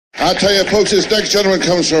I'll tell you, folks, this next gentleman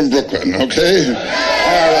comes from Brooklyn, okay?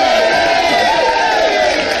 All right.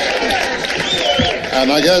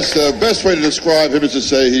 And I guess the best way to describe him is to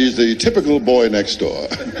say he's the typical boy next door.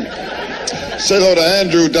 Say hello to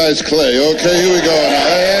Andrew Dice Clay, okay? Here we go now.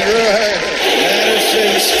 Hey, Andrew, hey.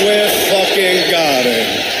 Madison Square fucking Garden.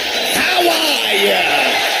 How are ya?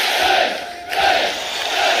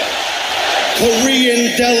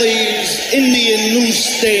 Korean delis, Indian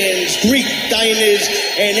newsstands, Greek diners,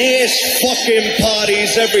 and ass fucking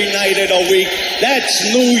parties every night of the week. That's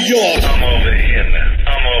New York. I'm over here now.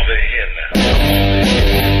 I'm over here now.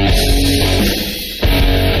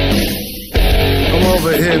 I'm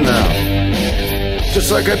over here now.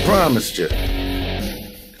 Just like I promised you.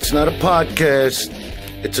 It's not a podcast,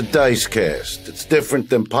 it's a DICECAST. It's different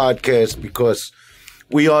than podcast because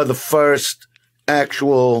we are the first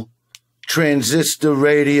actual transistor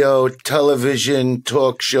radio, television,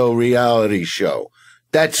 talk show, reality show.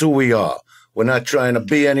 That's who we are. We're not trying to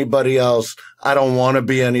be anybody else. I don't want to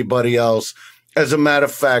be anybody else. As a matter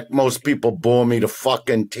of fact, most people bore me to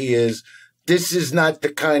fucking tears. This is not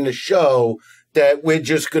the kind of show that we're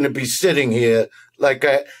just going to be sitting here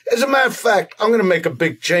as a matter of fact, I'm going to make a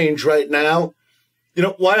big change right now. You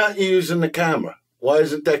know, why aren't you using the camera? Why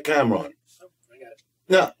isn't that camera on? Oh, I got it.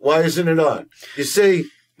 No, why isn't it on? You see,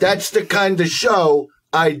 that's the kind of show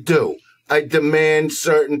I do. I demand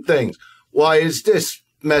certain things. Why is this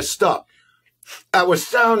messed up? Our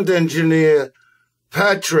sound engineer,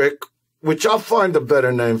 Patrick, which I'll find a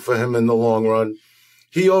better name for him in the long run,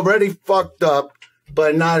 he already fucked up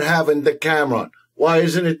by not having the camera on. Why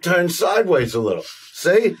isn't it turned sideways a little?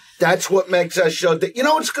 See? That's what makes our show. You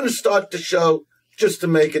know what's going to start the show just to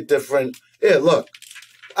make it different? Here, look.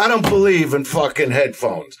 I don't believe in fucking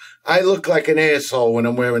headphones. I look like an asshole when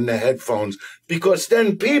I'm wearing the headphones because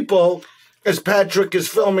then people, as Patrick is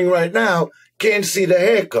filming right now, can't see the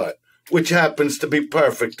haircut, which happens to be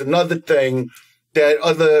perfect. Another thing that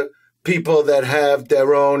other people that have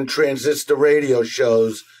their own transistor radio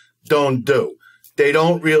shows don't do. They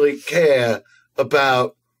don't really care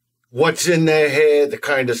about what's in their hair, the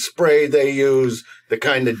kind of spray they use, the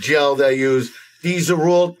kind of gel they use. These are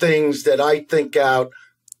all things that I think out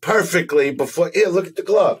perfectly before. Here, look at the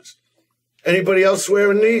gloves. Anybody else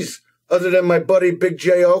wearing these other than my buddy Big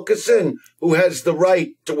J. Okerson, who has the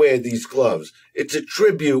right to wear these gloves? It's a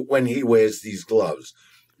tribute when he wears these gloves.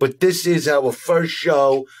 But this is our first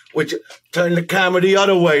show, which turn the camera the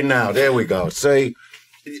other way now. There we go. See,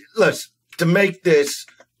 listen, to make this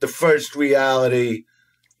the first reality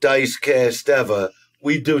DICECAST ever,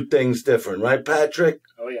 we do things different, right, Patrick?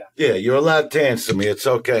 Oh, yeah. Yeah, you're allowed to answer me. It's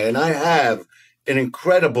okay. And I have an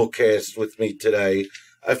incredible cast with me today.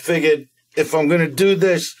 I figured if I'm going to do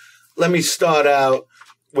this, let me start out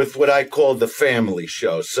with what I call the family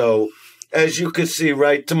show. So, as you can see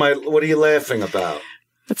right to my, what are you laughing about?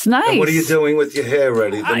 It's nice. And what are you doing with your hair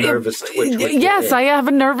ready? The nervous twitch. Yes, I have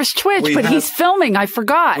a nervous twitch, but he's filming. I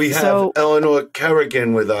forgot. We have Eleanor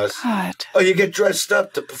Kerrigan with us. God. Oh, you get dressed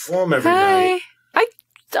up to perform every night. I'm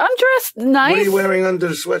dressed nice. What are you wearing under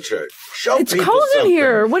the sweatshirt? Show it's people cold something. in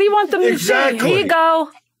here. What do you want them to see? Here you go.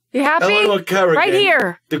 You happy? Eleanor Kerrigan, right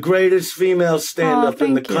here. The greatest female stand-up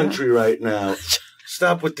in the you. country right now.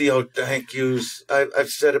 Stop with the thank yous. I've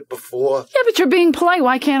said it before. Yeah, but you're being polite.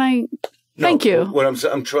 Why can't I? Thank you. What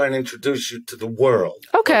I'm trying to introduce you to the world.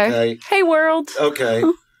 Okay. Hey, world. Okay.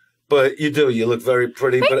 But you do. You look very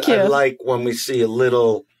pretty. Thank you. I like when we see a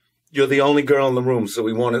little. You're the only girl in the room, so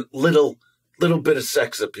we want a little bit of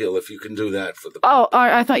sex appeal. If you can do that for the. Oh,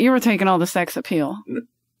 I thought you were taking all the sex appeal.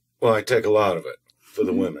 Well, I take a lot of it for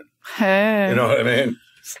the women. Hey. You know what I mean?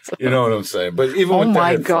 You know what I'm saying? But even with the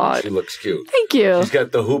headphones, she looks cute. Thank you. She's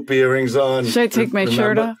got the hoop earrings on. Should I take my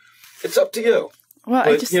shirt off? It's up to you. Well,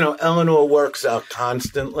 but, Eleanor works out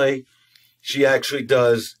constantly. She actually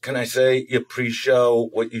does, can I say, your pre-show,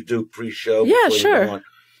 what you do pre-show? Yeah, sure.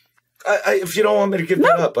 If you don't want me to give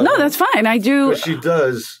that up. No, that's fine. I do. She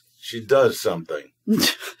does something,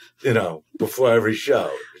 before every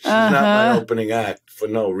show. She's not my opening act for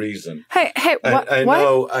no reason. Hey, what?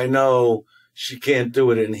 I know she can't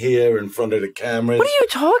do it in here in front of the cameras. What are you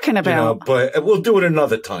talking about? But we'll do it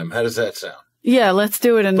another time. How does that sound? Yeah, let's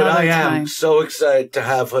do it another time. But I am so excited to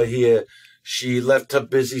have her here. She left her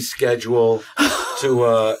busy schedule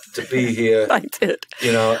to be here. I did.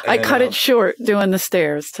 And, I cut it short doing the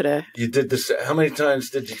stairs today. You did this. How many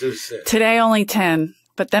times did you do the stairs? Today only 10,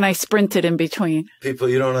 but then I sprinted in between. People,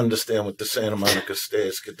 you don't understand what the Santa Monica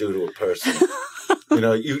stairs could do to a person.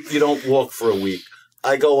 You don't walk for a week.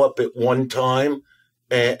 I go up at one time.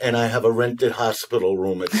 And I have a rented hospital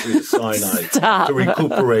room at Cedars-Sinai to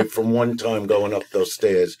recuperate from one time going up those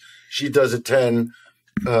stairs. She does a 10.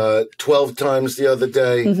 12 times the other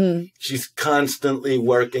day. She's constantly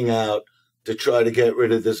working out to try to get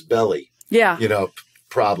rid of this belly,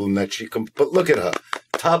 problem that she can. But look at her,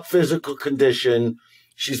 top physical condition.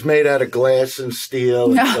 She's made out of glass and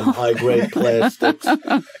steel and some high-grade plastics.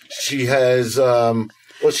 She has,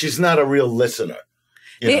 she's not a real listener.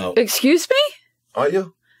 Excuse me? Are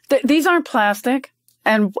you? These aren't plastic.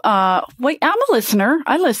 And wait, I'm a listener.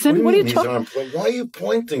 I listen. What are you talking? Why are you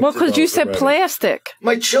pointing? Well, because you said plastic.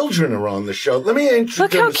 My children are on the show. Let me introduce.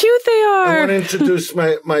 Look how cute they are. I want to introduce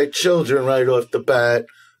my children right off the bat.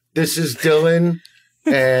 This is Dylan,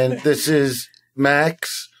 and this is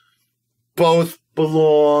Max. Both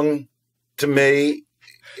belong to me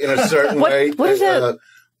in a certain way. What is that?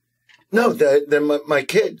 No, they're my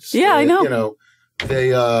kids. Yeah, I know.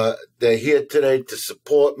 They're here today to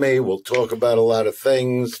support me. We'll talk about a lot of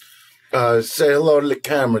things. Say hello to the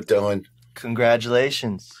camera, Dylan.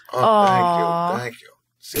 Congratulations. Oh, thank you.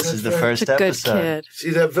 See, this is the first good episode. Kid. See,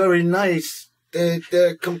 they're very nice.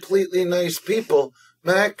 They're completely nice people.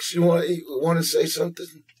 Max, you want to say something?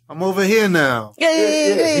 I'm over here now.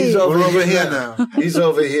 Yeah, he's over here now. He's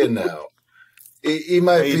over here now. He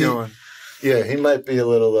might How you doing? Yeah, he might be a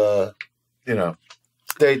little,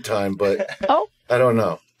 daytime, but I don't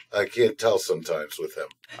know. I can't tell sometimes with him.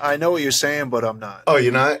 I know what you're saying, but I'm not. Oh,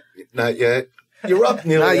 you're not? Not yet? You're up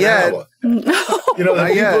nearly an hour.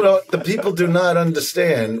 The people do not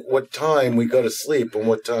understand what time we go to sleep and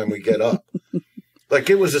what time we get up. Like,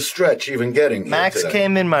 it was a stretch even getting here Max today.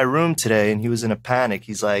 came in my room today, and he was in a panic.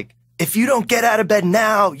 He's like, if you don't get out of bed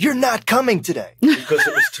now, you're not coming today. Because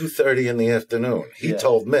it was 2:30 in the afternoon. He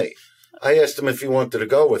told me. I asked him if he wanted to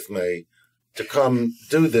go with me to come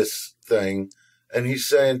do this thing. And he's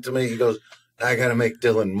saying to me, he goes, I got to make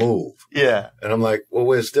Dylan move. Yeah. And I'm like, well,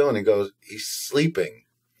 where's Dylan? He goes, he's sleeping.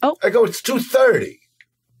 Oh. I go, it's 2:30.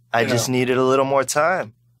 I just needed a little more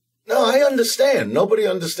time. No, I understand. Nobody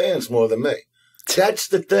understands more than me. That's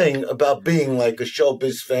the thing about being like a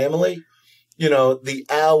showbiz family. The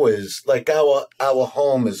hours, like our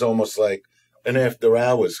home is almost like an after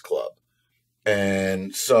hours club.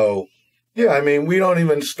 And so, we don't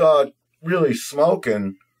even start really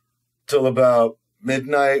smoking till about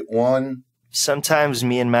midnight, 1. Sometimes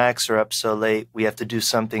me and Max are up so late, we have to do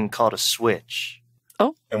something called a switch.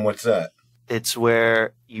 Oh. And what's that? It's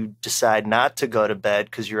where you decide not to go to bed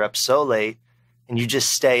because you're up so late, and you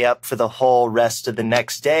just stay up for the whole rest of the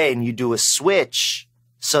next day, and you do a switch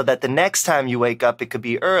so that the next time you wake up, it could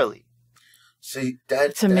be early. See,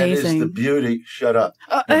 that amazing. is the beauty. Shut up.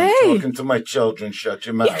 Hey. I'm talking to my children. Shut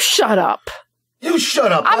your mouth. You shut up. You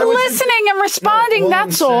shut up. I'm listening and responding,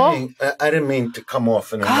 that's all. I didn't mean to come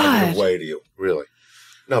off in a negative way to you, really.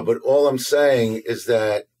 No, but all I'm saying is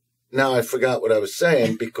that now I forgot what I was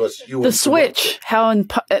saying because you were... The switch.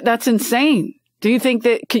 That's insane. Do you think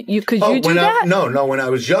that you do that? No. When I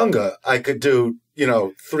was younger, I could do,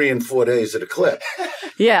 3 and 4 days at a clip.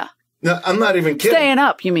 Yeah. No, I'm not even kidding. Staying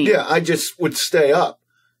up, you mean? Yeah, I just would stay up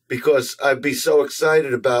because I'd be so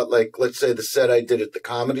excited about, like, let's say the set I did at the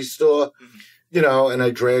Comedy Store, and I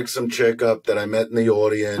dragged some chick up that I met in the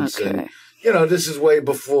audience. Okay. And, this is way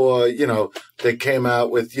before, they came out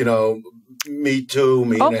with, Me 2,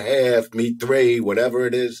 Me and a Half, Me 3, whatever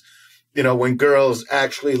it is. When girls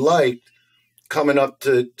actually liked coming up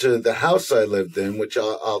to the house I lived in, which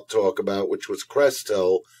I'll talk about, which was Crest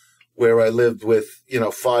Hill, where I lived with,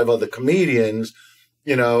 5 other comedians,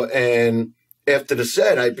 and after the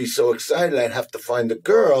set, I'd be so excited I'd have to find a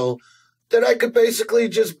girl that I could basically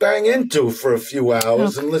just bang into for a few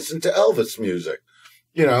hours and listen to Elvis music,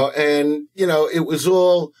 and, it was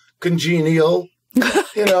all congenial,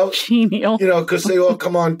 Congenial. because they all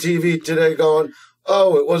come on TV today going,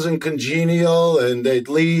 oh, it wasn't congenial, and they'd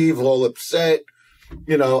leave all upset.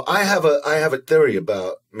 I have a theory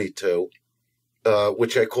about Me Too,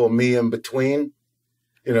 which I call Me in Between,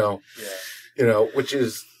 which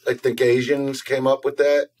is, I think Asians came up with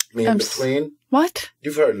that, Me in Between. What?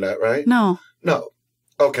 You've heard of that, right? No.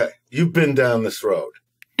 Okay. You've been down this road.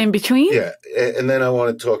 In between? Yeah. And then I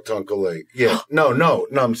want to talk to Uncle Lee. Yeah. No,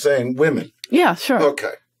 I'm saying women. Yeah, sure.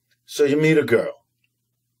 Okay. So you meet a girl,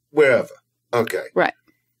 wherever. Okay. Right.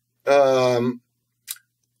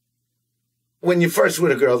 When you're first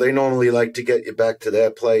with a girl, they normally like to get you back to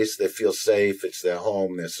their place. They feel safe. It's their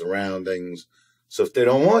home, their surroundings. So if they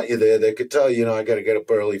don't want you there, they could tell you, I got to get up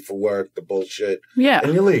early for work, the bullshit. Yeah.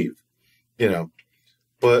 And you leave,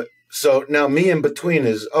 But so now Me in Between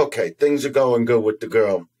is, okay, things are going good with the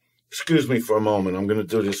girl. Excuse me for a moment. I'm going to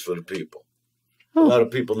do this for the people. A lot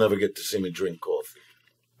of people never get to see me drink coffee.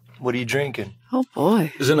 What are you drinking? Oh,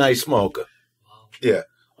 boy. It's an ice mocha. Yeah.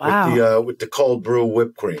 Wow. With the cold brew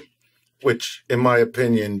whipped cream. which in my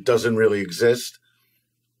opinion doesn't really exist,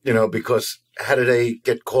 because how do they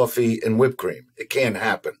get coffee and whipped cream? It can't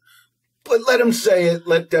happen. But let them say it.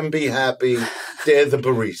 Let them be happy. They're the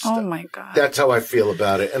barista. Oh, my God. That's how I feel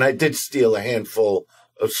about it. And I did steal a handful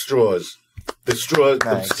of straws. The straw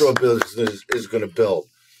business is going to build.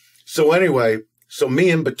 So anyway,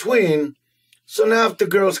 me in between. So now if the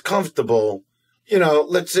girl's comfortable,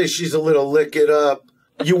 let's say she's a little lick it up.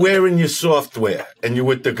 You're wearing your software and you're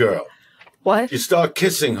with the girl. What? You start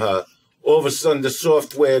kissing her. All of a sudden the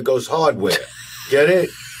software goes hardware. Get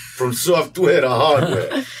it? From software to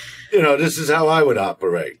hardware. This is how I would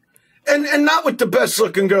operate. And not with the best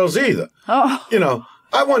looking girls either. Oh.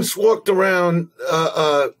 I once walked around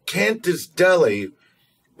Cantor's Deli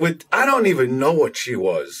with, I don't even know what she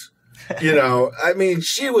was. I mean,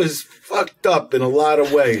 she was fucked up in a lot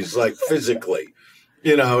of ways, like physically.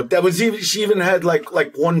 That was she even had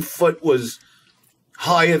like one foot was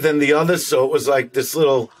higher than the other. So it was like this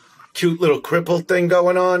cute little cripple thing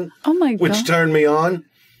going on. Oh my God. Which turned me on.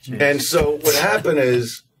 Jeez. And so what happened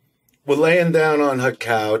is we're laying down on her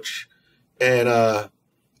couch and,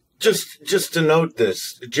 just to note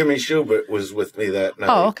this, Jimmy Schubert was with me that night.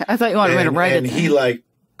 Oh, okay. I thought you wanted me to write it. And he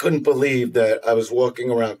couldn't believe that I was walking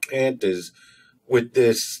around Cantor's with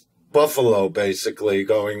this buffalo basically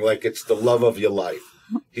going like it's the love of your life.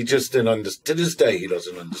 He just didn't understand. To this day, he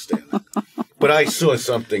doesn't understand it. But I saw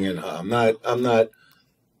something in her. I'm not,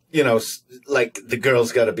 like the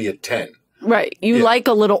girl's got to be a 10. Right. You like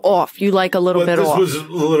a little off. You like a little bit off. This was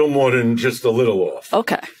a little more than just a little off.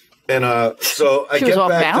 Okay. And so I get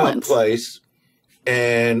back to her place,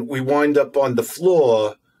 and we wind up on the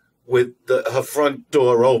floor with her front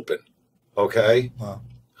door open, okay? Wow.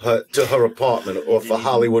 To her apartment off of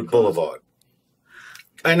Hollywood Boulevard.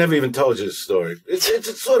 I never even told you this story.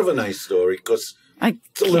 It's sort of a nice story because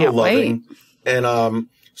it's a little loving. And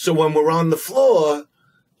so when we're on the floor,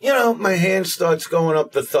 my hand starts going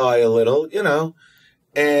up the thigh a little,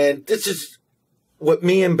 and this is what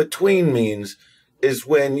me in between means is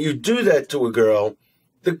when you do that to a girl,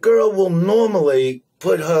 the girl will normally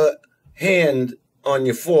put her hand on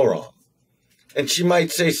your forearm. And she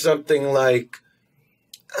might say something like,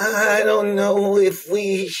 I don't know if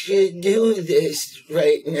we should do this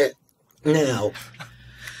right now.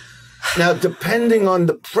 Now, depending on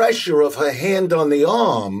the pressure of her hand on the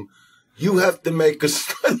arm, you have to make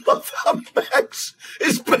I love how Max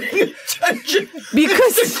is paying attention.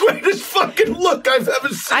 Because it's the greatest fucking look I've ever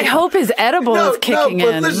seen. I hope his edible is kicking in.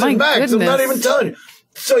 But listen, My Max, goodness. I'm not even telling you.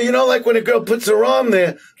 So, like when a girl puts her arm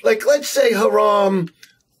there, like let's say her arm,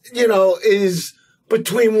 is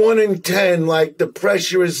between 1 and 10, like the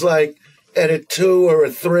pressure is like at a 2 or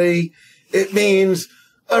a 3. It means,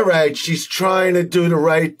 all right, she's trying to do the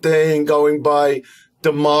right thing, going by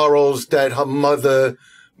the morals that her mother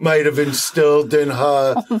might have instilled in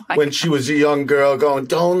her when she was a young girl, going,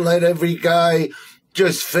 don't let every guy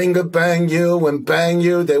just finger bang you and bang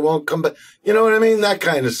you. They won't come back. You know what I mean? That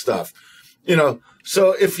kind of stuff.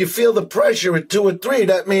 So if you feel the pressure at 2 or 3,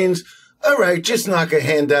 that means, all right, just knock her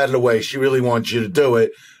hand out of the way. She really wants you to do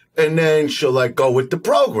it. And then she'll go with the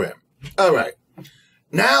program. All right.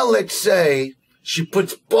 Now let's say she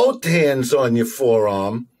puts both hands on your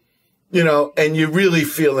forearm, and you're really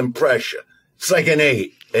feeling pressure. It's like an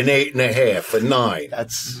 8, an 8.5, a 9.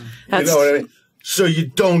 That's you know what I mean? So you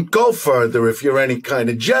don't go further if you're any kind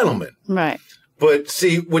of gentleman. Right. But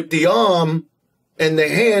see, with the arm and the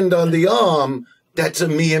hand on the arm, that's a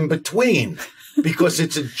me in between because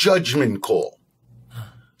it's a judgment call.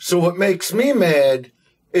 So what makes me mad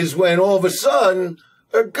is when all of a sudden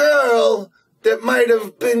a girl that might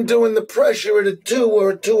have been doing the pressure at a 2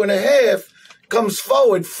 or a 2.5 comes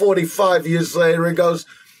forward 45 years later and goes,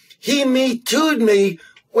 he Me Too'd me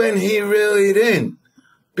when he really didn't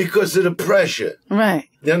because of the pressure. Right.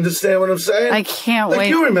 You understand what I'm saying? I can't wait.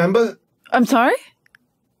 You remember. I'm sorry?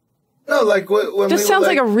 No, like when This sounds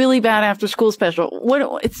like a really bad after-school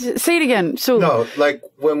special. Say it again. So no, like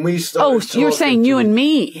when we started. Oh, you're saying you and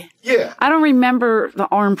me? Yeah. I don't remember the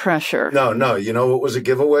arm pressure. No. You know what was a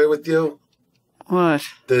giveaway with you? What?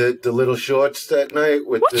 The little shorts that night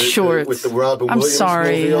with what shorts? With the Robin Williams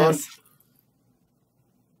movie on.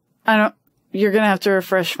 I don't. You're gonna have to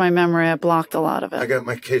refresh my memory. I blocked a lot of it. I got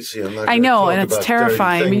my kids here. I know, and it's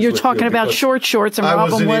terrifying. I mean, you're talking about short shorts and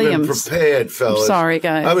Robin Williams. I wasn't even prepared, fellas. I'm sorry,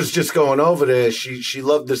 guys. I was just going over there. She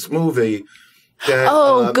loved this movie.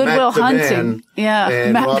 That, Good Will Matt Hunting. Yeah.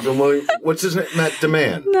 And Robin Williams. What's his name? Matt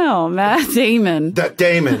Damon. No, Matt Damon. That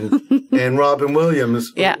Damon and Robin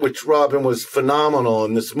Williams. Yeah. Which Robin was phenomenal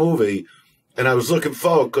in this movie. And I was looking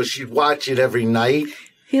forward because she'd watch it every night.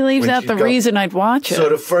 He leaves out the reason I'd watch it. So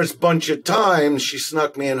the first bunch of times she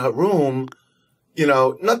snuck me in her room, you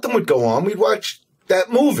know, nothing would go on. We'd watch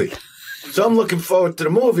that movie. So I'm looking forward to the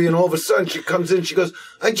movie, and all of a sudden she comes in, she goes,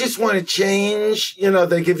 I just want to change. You know,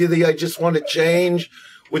 they give you the I just want to change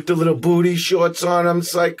with the little booty shorts on them.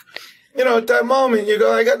 It's like, you know, at that moment you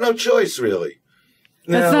go, I got no choice, really.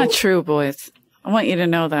 That's not true, boys. I want you to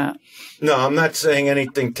know that. No, I'm not saying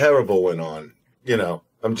anything terrible went on. You know,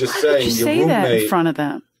 I'm just Why saying would you your say roommate. that in front of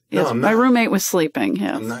them? No, Yes, I'm my not. roommate was sleeping.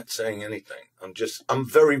 Yes. I'm not saying anything. I'm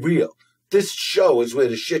very real. This show is where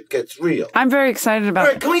the shit gets real. I'm very excited about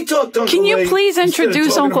All right, can we talk to Uncle Can you Lee please instead of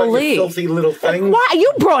introduce talking Uncle about your Lee? filthy little thing. Why?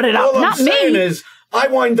 You brought it up, All not I'm saying me. is, I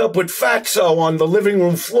wind up with Fatso on the living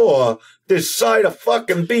room floor, this side of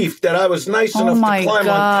fucking beef that I was nice enough to climb on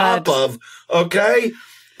top of, okay?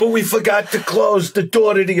 But we forgot to close the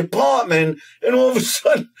door to the apartment, and all of a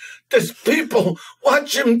sudden, there's people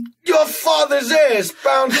watching your father's ass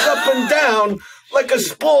bounce up and down like a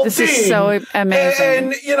spoiled This bean. is so amazing.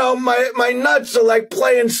 And, you know, my nuts are like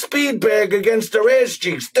playing speed bag against her ass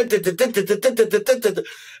cheeks. And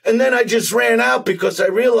then I just ran out because I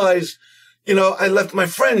realized, you know, I left my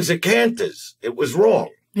friends at Cantor's. It was wrong.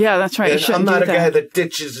 Yeah, that's right. You And I'm shouldn't not do a guy that. that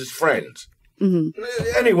ditches his friends. Mm-hmm.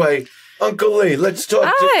 Anyway, Uncle Lee, let's talk.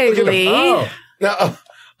 Hi, Look at him. Lee. Oh. Now,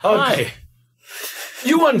 Hi.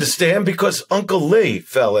 You understand because Uncle Lee,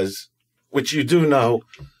 fellas, which you do know,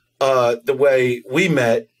 the way we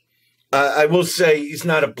met, I will say he's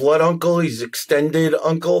not a blood uncle. He's extended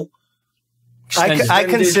uncle. I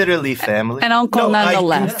consider Lee family. An uncle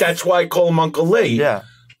nonetheless. That's why I call him Uncle Lee. Yeah.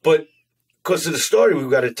 But because of the story we've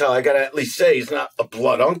got to tell, I got to at least say he's not a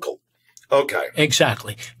blood uncle. Okay.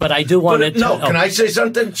 Exactly. But I do want to No, can I say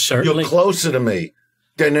something? Certainly. You're closer to me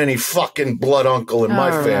than any fucking blood uncle in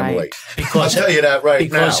my All family. right. Because I'll tell you that right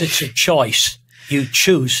now. Because it's a choice. You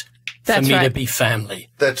choose That's for me to right. be family.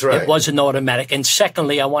 That's right. It wasn't automatic. And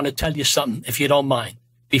secondly, I want to tell you something, if you don't mind,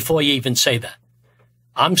 before you even say that.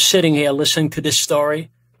 I'm sitting here listening to this story.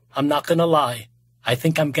 I'm not going to lie. I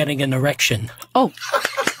think I'm getting an erection. Oh,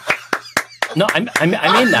 No, I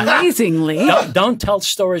mean that. amazingly. Don't tell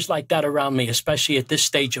stories like that around me, especially at this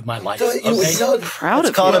stage of my life. You were Okay? so Proud It's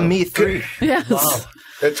of called you. a Me 3. Yes. Wow.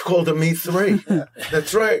 That's called a Me 3.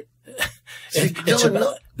 That's right. See, It's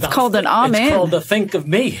called an amen. It's called a think of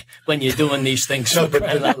me when you're doing these things. No, for but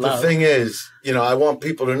crying out the loud. thing is, you know, I want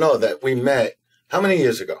people to know that we met, how many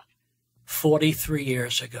years ago? 43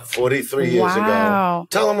 years ago. 43 years Wow. ago.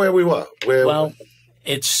 Tell them where we were. Well,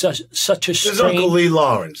 it's such a This is strange... Uncle Lee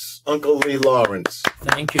Lawrence. Uncle Lee Lawrence.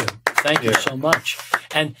 Thank you. Thank you Yeah. so much.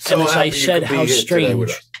 And So as I happy you said, could be here today with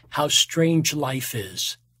us. how strange life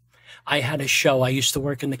is. I had a show. I used to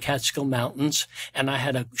work in the Catskill Mountains, and I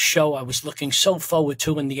had a show I was looking so forward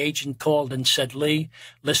to, and the agent called and said, Lee,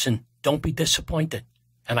 listen, don't be disappointed.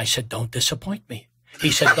 And I said, don't disappoint me. He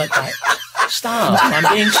said, but stop,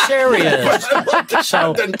 I'm being serious.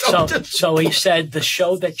 So he said, the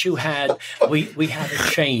show that you had, we had a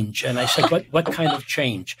change. And I said, what kind of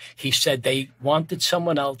change? He said, they wanted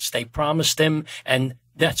someone else. They promised him. And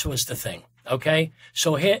that was the thing. Okay.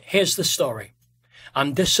 So here's the story.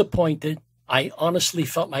 I'm disappointed. I honestly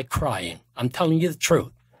felt like crying. I'm telling you the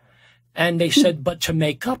truth. And they said, but to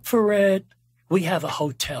make up for it, we have a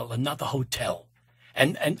hotel, another hotel.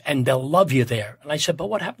 And they'll love you there. And I said, but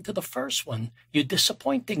what happened to the first one? You're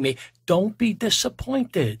disappointing me. Don't be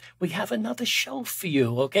disappointed. We have another show for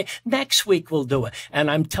you, okay? Next week we'll do it. And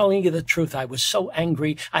I'm telling you the truth. I was so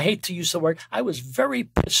angry. I hate to use the word. I was very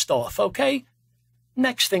pissed off, okay?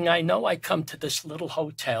 Next thing I know, I come to this little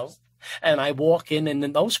hotel. And I walk in, and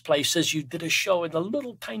in those places, you did a show in a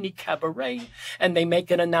little tiny cabaret, and they make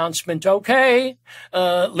an announcement, okay,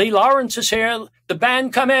 Lee Lawrence is here. The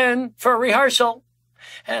band come in for a rehearsal.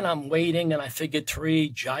 And I'm waiting, and I figured 3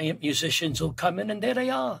 giant musicians will come in, and there they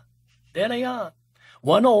are. There they are.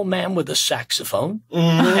 One old man with a saxophone,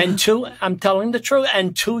 and 2, I'm telling the truth,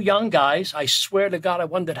 and 2 young guys. I swear to God, I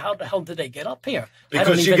wondered how the hell did they get up here?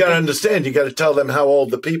 Because you got to understand, you got to tell them how old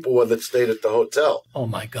the people were that stayed at the hotel. Oh,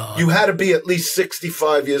 my God. You had to be at least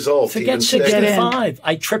 65 years old. Forget to even stay there. 65.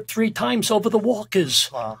 I tripped 3 times over the walkers.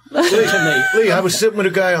 Wow. Listen to me. Lee, I was sitting with a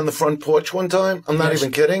guy on the front porch one time. I'm not Yes.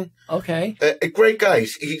 even kidding. Okay. A great guy.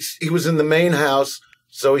 He was in the main house,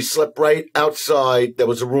 so he slept right outside. There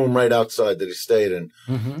was a room right outside that he stayed in.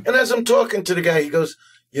 And as I'm talking to the guy, he goes,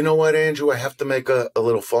 you know what, Andrew, I have to make a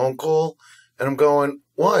little phone call. And I'm going,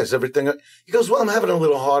 why? Is everything... He goes, well, I'm having a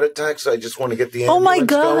little heart attack, so I just want to get the ambulance Oh, my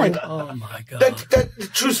God. going. Oh, my God. That's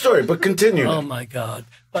true story, but continue. Oh, my God.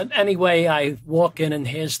 But anyway, I walk in, and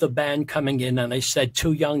here's the band coming in, and I said,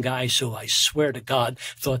 2 young guys who I swear to God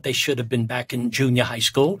thought they should have been back in junior high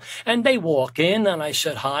school. And they walk in, and I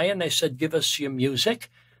said, hi, and they said, give us your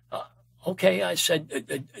music. Okay, I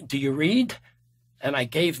said, do you read? And I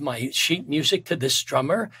gave my sheet music to this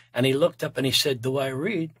drummer, and he looked up and he said, do I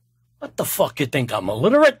read? What the fuck, you think I'm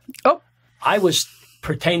illiterate? Oh. I was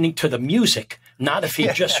pertaining to the music, not if he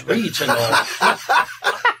just reads and all.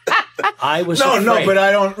 I was No, afraid. but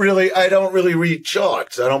I don't really read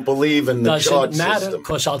charts. I don't believe in the chart Doesn't matter, system.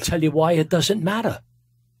 because I'll tell you why it doesn't matter.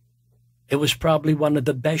 It was probably one of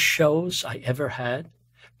the best shows I ever had.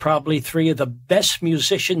 Probably 3 of the best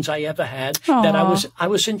musicians I ever had. That I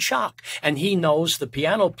was in shock. And he knows the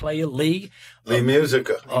piano player, Lee. Lee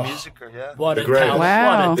Musica. Yeah. What The a greatest. talent. Wow.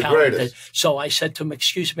 What a The talent. greatest. So I said to him,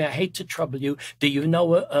 excuse me, I hate to trouble you. Do you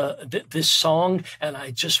know this song? And I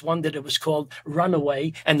just wondered, it was called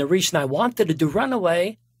Runaway. And the reason I wanted to do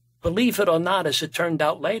Runaway, believe it or not, as it turned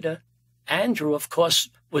out later, Andrew, of course,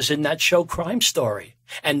 was in that show Crime Story.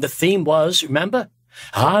 And the theme was, remember?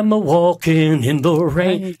 I'm a walking in the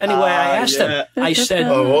rain. Anyway, I asked him, I said,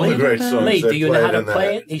 Oh, all the great songs. Lee, they do you know how played to in play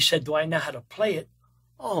that. it? He said, do I know how to play it?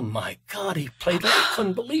 Oh, my God, he played it. I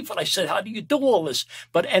couldn't believe it. I said, how do you do all this?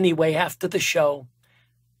 But anyway, after the show,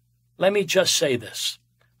 let me just say this.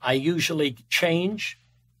 I usually change.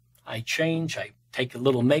 I take a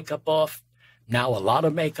little makeup off. Now a lot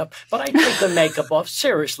of makeup, but I take the makeup off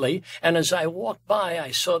seriously. And as I walked by,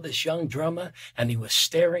 I saw this young drummer, and he was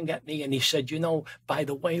staring at me, and he said, you know, by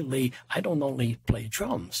the way, Lee, I don't only play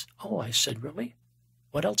drums. Oh, I said, really?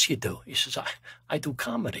 What else you do? He says, I do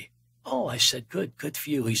comedy. Oh, I said, good for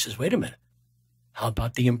you. He says, wait a minute. How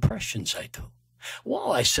about the impressions I do?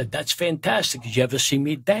 Well, I said, that's fantastic. Did you ever see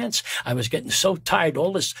me dance? I was getting so tired,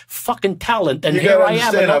 all this fucking talent, and You here gotta I am.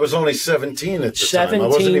 understand, and I was only 17 at the time. I 17.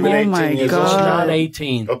 wasn't even Oh 18 my years God. was old. not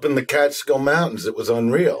 18. Up in the Catskill Mountains, it was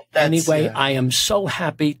unreal. Anyway, I am so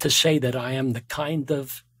happy to say that I am the kind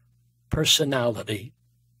of personality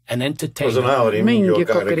and entertainer Personality, Minge your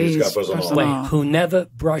kind of cookies, he's got personality. personal. who never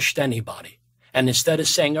brushed anybody. And instead of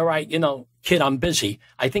saying, all right, you know, kid, I'm busy,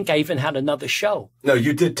 I think I even had another show. No,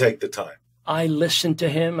 you did take the time. I listened to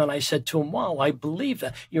him and I said to him, wow, I believe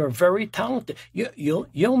that. You're very talented.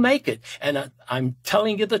 You'll make it. And I'm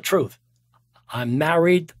telling you the truth. I'm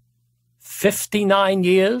married 59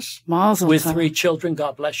 years Mazel with tov. 3 children.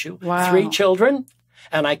 God bless you. Wow. 3 children.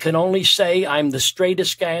 And I can only say I'm the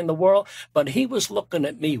straightest guy in the world. But he was looking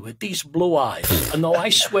at me with these blue eyes. And no, I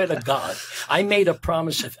swear to God, I made a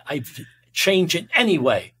promise if I change it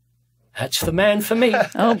anyway. That's the man for me.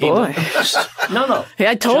 Oh, boy. No.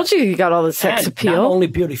 Yeah, I told you got all the sex And appeal. not only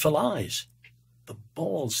beautiful eyes, the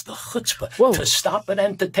balls, the chutzpah, Whoa. to stop an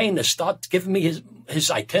entertainer, start giving me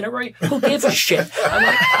his itinerary. Who gives a shit?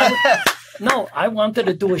 I wanted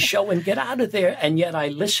to do a show and get out of there, and yet I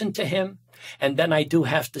listened to him. And then I do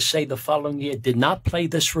have to say the following year, did not play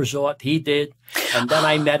this resort. He did. And then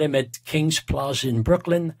I met him at King's Plaza in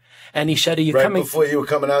Brooklyn. And he said, are you Right coming? before you were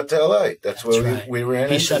coming out to L.A. That's where Right. we ran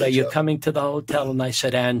He into said, are each you other. coming to the hotel? And I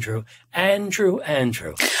said, Andrew. I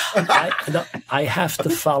have to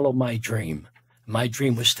follow my dream. My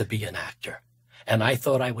dream was to be an actor. And I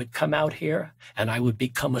thought I would come out here and I would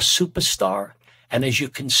become a superstar. And as you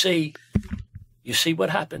can see, you see what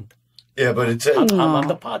happened. Yeah, but it's... I'm on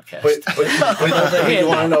the podcast. But you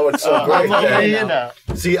want to know what's so great? I'm over Dan? here now.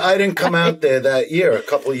 See, I didn't come out there that year. A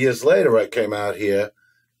couple of years later, I came out here,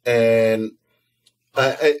 and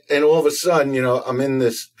all of a sudden, you know, I'm in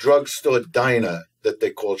this drugstore diner that they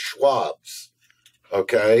call Schwab's,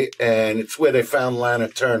 okay? And it's where they found Lana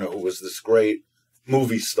Turner, who was this great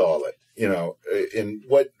movie starlet, you know, in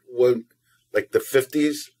what like the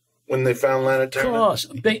 50s when they found Lana Of Turner? course,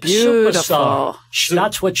 big Beautiful. superstar.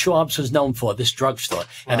 That's what Schwab's was known for, this drugstore.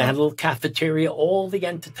 And it had a little cafeteria. All the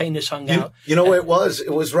entertainers hung out. You know where it was?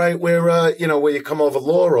 It was right where, you know, where you come over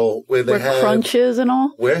Laurel, where they Where had... Crunch is and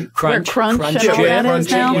all? Where? Where Crunch and all yeah. that is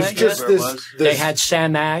now? It was just this... They had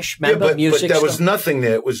Sam Ash, remember, but music there was store? nothing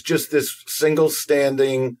there. It was just this single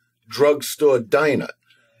standing drugstore diner.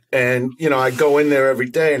 And, you know, I'd go in there every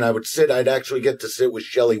day and I'd actually get to sit with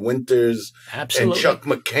Shelley Winters Absolutely. and Chuck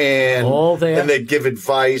McCann. All there. And they'd give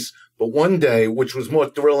advice. But one day, which was more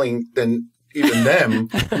thrilling than even them,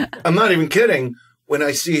 I'm not even kidding, when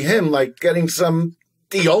I see him like getting some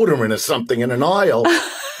deodorant or something in an aisle.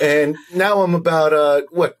 And now I'm about,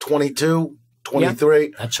 22, 23.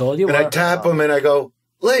 Yep. That's all you And were. I tap him and I go,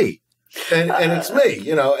 Lee. And it's me,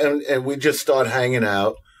 you know, and we just start hanging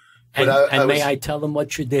out. And, But may I tell them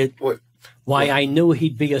what you did? What? Why I knew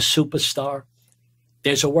he'd be a superstar?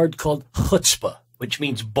 There's a word called chutzpah, which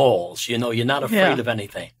means balls. You know, you're not afraid of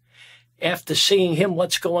anything. After seeing him,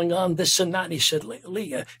 what's going on, this and that, he said,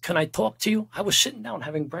 Lee, can I talk to you? I was sitting down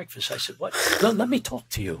having breakfast. I said, what? Let me talk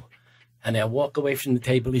to you. And I walk away from the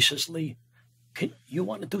table. He says, Lee, you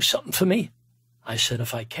want to do something for me? I said,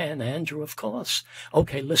 if I can, Andrew, of course.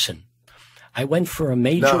 Okay, listen. I went for a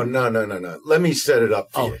major... No. Let me set it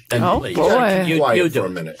up for you. Then please. Boy. You do for a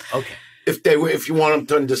minute. Okay. If you want them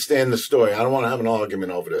to understand the story, I don't want to have an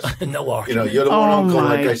argument over this. No argument. You know, you're the one uncle,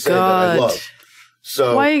 like I said, that I love.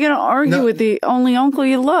 So why are you going to argue with the only uncle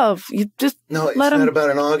you love? You just it's let him... not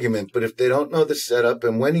about an argument, but if they don't know the setup,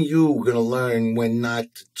 and when are you going to learn when not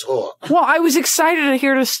to talk? Well, I was excited to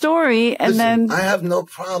hear the story, and Listen, then... I have no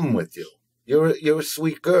problem with you. You're a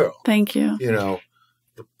sweet girl. Thank you. You know,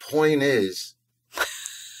 the point is,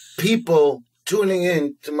 people tuning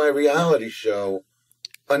in to my reality show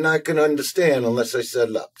are not going to understand unless I set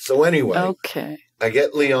it up. So anyway, okay. I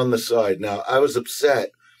get Lee on the side. Now, I was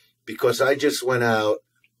upset because I just went out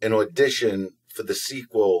and auditioned for the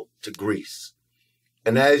sequel to Grease.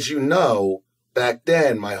 And as you know, back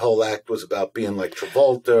then, my whole act was about being like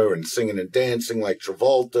Travolta and singing and dancing like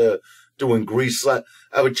Travolta, doing Grease.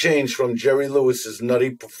 I would change from Jerry Lewis's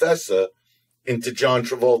Nutty Professor into John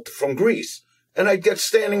Travolta from Grease. And I'd get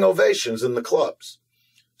standing ovations in the clubs.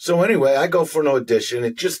 So anyway, I go for an audition.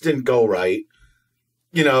 It just didn't go right.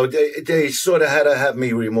 You know, they sort of had to have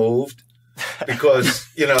me removed because,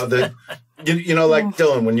 you know, like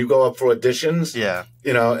Dylan, when you go up for auditions,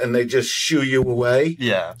 you know, and they just shoo you away.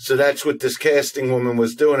 Yeah. So that's what this casting woman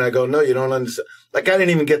was doing. I go, no, you don't understand. Like, I didn't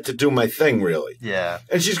even get to do my thing, really. Yeah.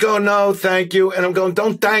 And she's going, no, thank you. And I'm going,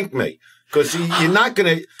 don't thank me. Because you're not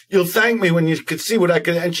going to, you'll thank me when you can see what I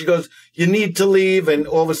can. And she goes, you need to leave. And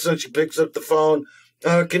all of a sudden she picks up the phone.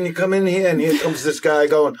 Can you come in here? And here comes this guy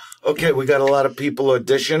going, okay, we got a lot of people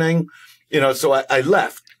auditioning. You know, so I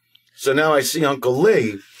left. So now I see Uncle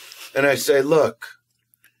Lee and I say, look,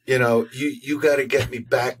 you know, you got to get me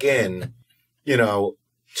back in, you know,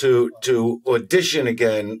 to audition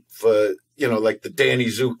again for, you know, like the Danny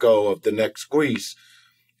Zuko of the next Grease.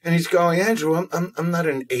 And he's going, Andrew, I'm not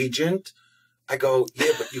an agent. I go,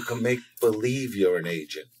 yeah, but you can make believe you're an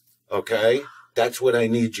agent. Okay? That's what I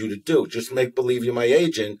need you to do. Just make believe you're my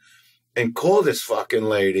agent and call this fucking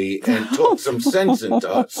lady and talk some sense into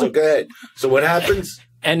her. So go ahead. So what happens?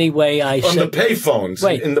 Anyway, I said... On the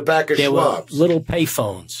payphones in the back of Schwab's. Were little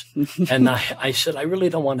payphones. And I said, I really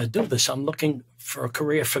don't want to do this. I'm looking for a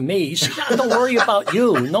career for me. He said, no, don't worry about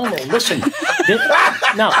you. No, listen.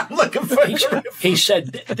 He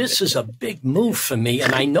said, this is a big move for me,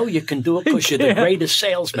 and I know you can do it because you're the greatest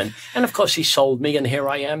salesman. And, of course, he sold me, and here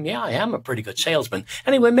I am. Yeah, I am a pretty good salesman.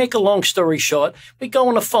 Anyway, make a long story short, we go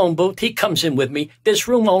in a phone booth. He comes in with me. There's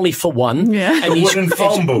room only for one. Yeah. And he's in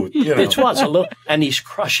phone booth. You know. It was a little, and he's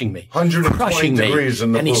crushing me. 120 degrees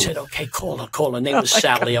in the booth. And he said, okay, call her. Her name was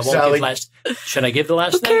Sally. I won't give last. Should I give the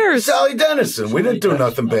last name? Who cares? Sally Dennison. We didn't do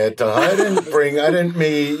nothing bad to her. I didn't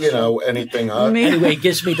mean, you know, anything. Anyway, he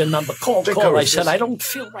gives me the number. Call. I said, I don't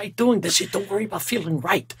feel right doing this. He said, don't worry about feeling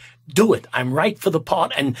right. Do it. I'm right for the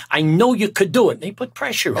part, and I know you could do it. And he put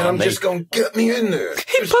pressure on me. And I'm just going, get me in there.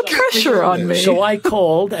 He put pressure on me. So I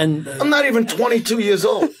called, and... I'm not even 22 years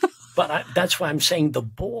old. But that's why I'm saying the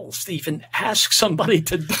balls to even ask somebody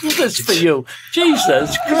to do this for you.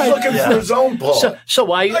 Jesus Christ. He's looking for his own ball.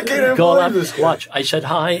 So I go up, watch. I said,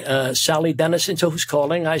 hi, Sally Dennison. So who's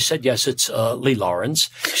calling? I said, yes, it's Lee Lawrence.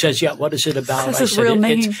 She says, yeah, what is it about? That's I his said, real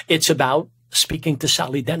name. It's about speaking to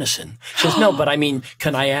Sally Dennison. She says, no, but I mean,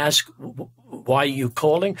 can I ask why are you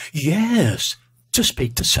calling? Yes. To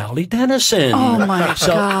speak to Sally Dennison. Oh, my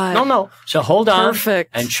God. No. So hold on.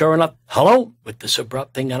 Perfect. And sure enough, hello, with this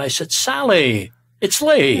abrupt thing. And I said, Sally, it's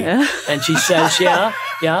Lee. Yeah. And she says, yeah,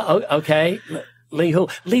 okay. Lee who?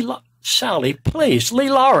 Sally, please,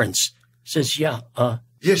 Lee Lawrence. Says, yeah.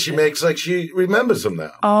 Yeah, she makes like she remembers him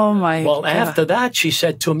now. Oh, my God. Well, after that, she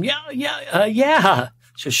said to him, yeah.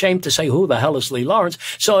 It's a shame to say, who the hell is Lee Lawrence?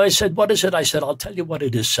 So I said, what is it? I said, I'll tell you what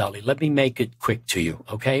it is, Sally. Let me make it quick to you,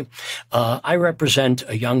 okay? I represent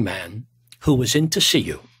a young man who was in to see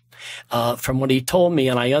you. From what he told me,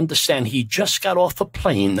 and I understand he just got off a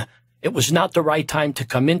plane. It was not the right time to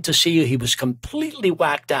come in to see you. He was completely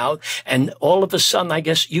whacked out, and all of a sudden, I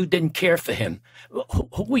guess you didn't care for him. Who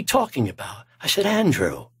are we talking about? I said,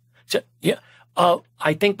 Andrew. He said, yeah,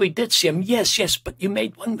 I think we did see him. Yes, but you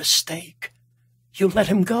made one mistake. You let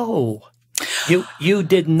him go. You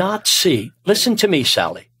did not see. Listen to me,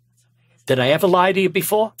 Sally. Did I ever lie to you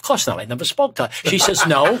before? Of course not. I never spoke to her. She says,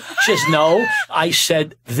 no. She says, no. I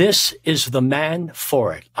said, this is the man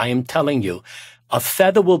for it. I am telling you. A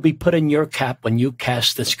feather will be put in your cap when you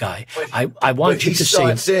cast this guy. I want you to see him.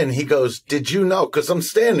 He starts in, he goes, did you know, because I'm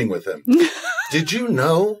standing with him, did you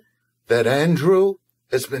know that Andrew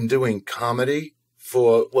has been doing comedy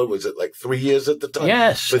for, what was it, like 3 years at the time?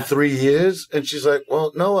 Yes. For 3 years? And she's like,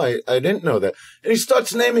 well, no, I didn't know that. And he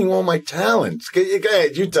starts naming all my talents. Go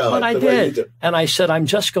ahead, you tell But it. I did. And I said, I'm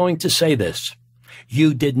just going to say this.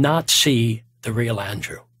 You did not see the real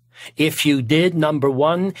Andrew. If you did, number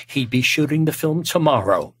one, he'd be shooting the film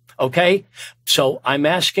tomorrow. Okay? So I'm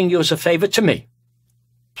asking you as a favor to me.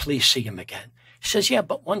 Please see him again. He says, yeah,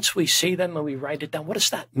 but once we see them and we write it down, what does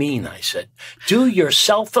that mean? I said, do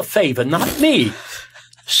yourself a favor, not me.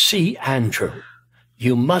 See Andrew.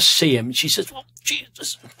 You must see him. She says, well,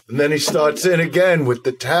 Jesus. And then he starts in again with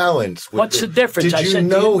the talents. What's the difference? Did you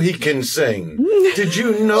know he can sing? Did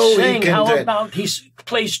you know he can How about he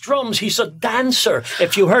plays drums? He's a dancer.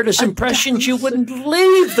 If you heard his impressions, you wouldn't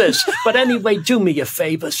believe this. But anyway, do me a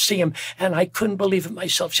favor, see him. And I couldn't believe it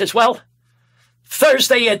myself. She says, well,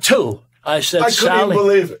 Thursday at 2. I said, I couldn't even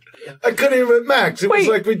believe it. I couldn't even, Max. It was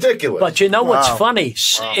like ridiculous. But you know what's funny?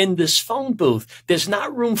 In this phone booth, there's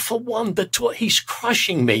not room for one. He's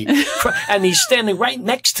crushing me. And he's standing right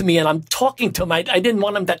next to me, and I'm talking to him. I didn't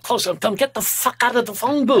want him that close. I'm telling him, get the fuck out of the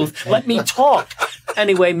phone booth. Let me talk.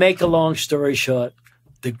 Anyway, make a long story short,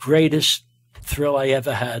 the greatest thrill I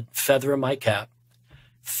ever had, feather in my cap,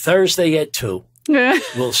 Thursday at 2.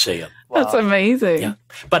 We'll see him. That's amazing. Yeah.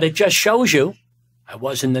 But it just shows you, I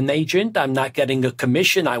wasn't an agent. I'm not getting a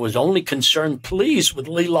commission. I was only concerned, please, with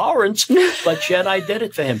Lee Lawrence, but yet I did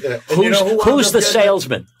it for him. Yeah. Who's the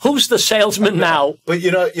salesman? Who's the salesman now? But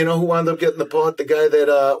you know who wound up getting the part? The guy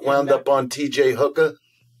that wound up on T.J. Hooker?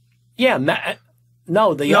 Yeah,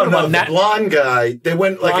 the blonde guy. They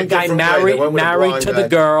went like a different way. They went with married to the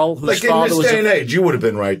girl whose like father in this day and age, you would have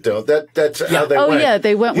been right though. That's how they went. Oh yeah,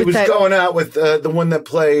 they went with that. He was going out with the one that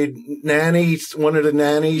played Nanny, one of the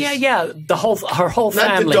nannies. Yeah. Her whole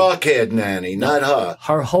family. Not the dark-haired nanny, not her.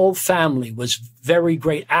 Her whole family was very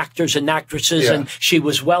great actors and actresses, and she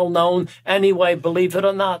was well known. Anyway, believe it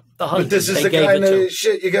or not, the husband. But this is the kind of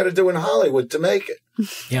shit you got to do in Hollywood to make it.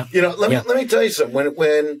 Yeah. Let me tell you something.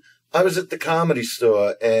 When I was at the Comedy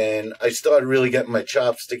Store and I started really getting my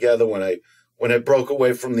chops together, when I broke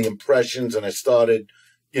away from the impressions and I started,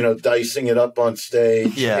 dicing it up on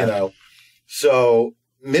stage, So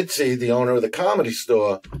Mitzi, the owner of the Comedy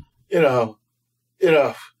Store,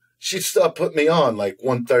 she'd start putting me on like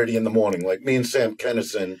 1:30 in the morning, like me and Sam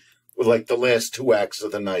Kennison were like the last 2 acts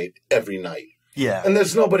of the night every night. Yeah. And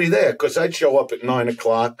there's nobody there because I'd show up at 9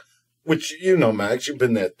 o'clock, which, Max, you've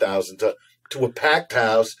been there 1,000 times, to a packed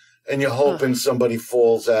house. And you're hoping somebody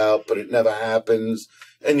falls out, but it never happens.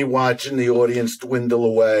 And you're watching the audience dwindle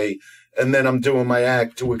away. And then I'm doing my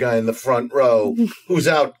act to a guy in the front row who's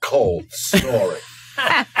out cold, snoring.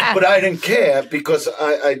 But I didn't care because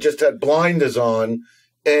I just had blinders on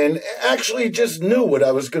and actually just knew what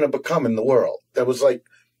I was going to become in the world. There was like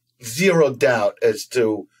zero doubt as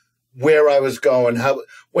to where I was going.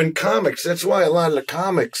 When comics, that's why a lot of the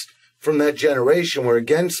comics from that generation were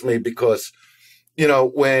against me because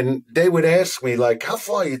when they would ask me, like, how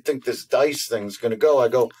far you think this Dice thing's going to go? I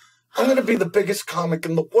go, I'm going to be the biggest comic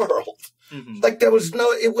in the world. Mm-hmm. Like, it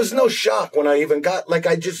was no shock when I even got, like,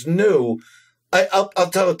 I just knew,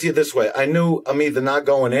 I'll tell it to you this way. I knew I'm either not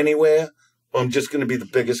going anywhere or I'm just going to be the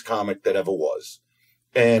biggest comic that ever was.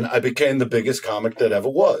 And I became the biggest comic that ever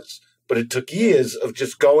was. But it took years of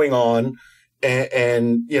just going on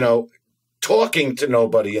and talking to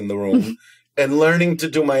nobody in the room. And learning to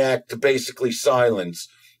do my act to basically silence.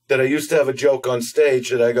 That I used to have a joke on stage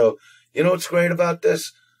that I go, what's great about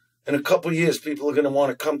this? In a couple of years, people are going to want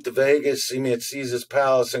to come to Vegas, see me at Caesar's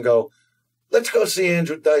Palace, and go, let's go see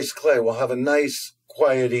Andrew Dice Clay. We'll have a nice,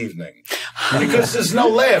 quiet evening. Because there's no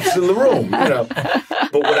laughs in the room,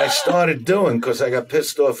 But what I started doing, because I got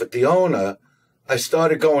pissed off at the owner, I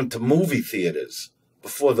started going to movie theaters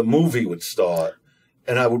before the movie would start.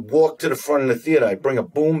 And I would walk to the front of the theater. I'd bring a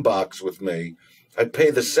boom box with me. I'd pay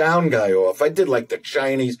the sound guy off. I did like the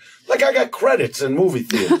Chinese, like I got credits in movie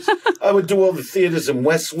theaters. I would do all the theaters in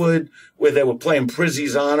Westwood where they were playing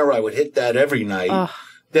Prizzy's Honor. I would hit that every night.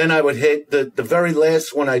 Then I would hit the very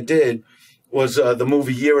last one I did was the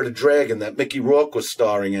movie Year of the Dragon that Mickey Rourke was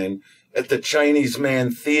starring in at the Chinese Man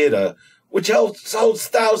Theater, which holds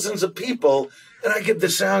thousands of people. And I give the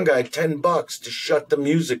sound guy $10 to shut the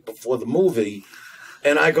music before the movie.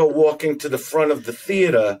 And I go walking to the front of the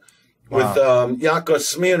theater with Yakov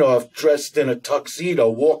Smirnoff dressed in a tuxedo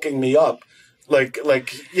walking me up like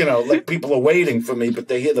people are waiting for me, but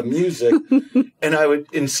they hear the music. And I would,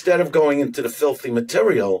 instead of going into the filthy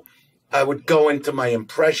material, I would go into my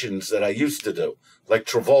impressions that I used to do, like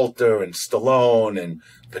Travolta and Stallone and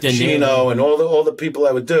Pacino and all the people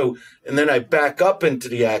I would do. And then I back up into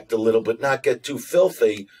the act a little bit, not get too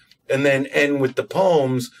filthy, and then end with the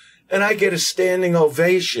poems. And I get a standing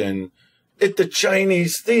ovation at the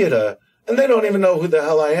Chinese theater, and they don't even know who the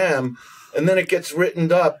hell I am. And then it gets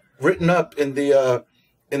written up in the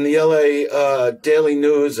LA Daily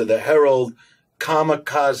News or the Herald,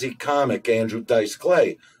 kamikaze comic Andrew Dice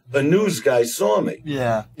Clay. A news guy saw me.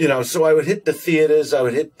 Yeah. You know, so I would hit the theaters, I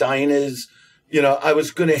would hit diners. You know, I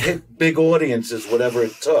was going to hit big audiences, whatever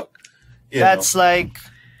it took. That's like,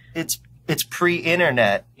 it's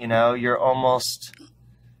pre-internet, you know, you're almost,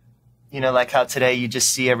 you know, like how today you just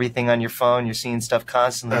see everything on your phone, you're seeing stuff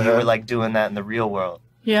constantly. You were like doing that in the real world.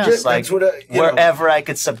 Yeah. Just like wherever know. I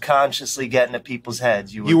could subconsciously get into people's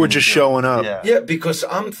heads. You were just showing up. Yeah, because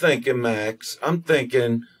I'm thinking, Max,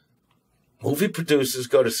 movie producers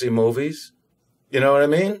go to see movies. You know what I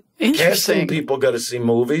mean? Casting people go to see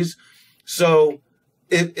movies. So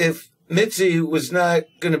if Mitzi was not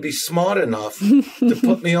going to be smart enough to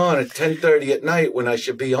put me on at 10:30 at night when I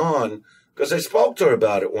should be on, because I spoke to her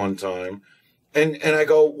about it one time, and I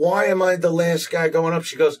go, why am I the last guy going up?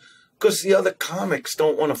 She goes, because the other comics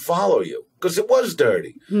don't want to follow you, because it was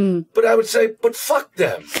dirty. But I would say, but fuck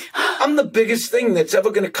them. I'm the biggest thing that's ever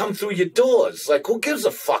going to come through your doors. Like, who gives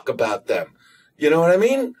a fuck about them? You know what I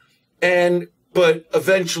mean? But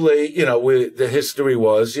eventually, you know, the history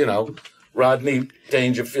was, you know, Rodney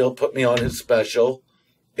Dangerfield put me on his special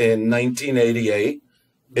in 1988.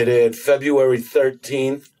 It aired February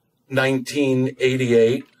 13th,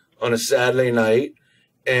 1988 on a Saturday night.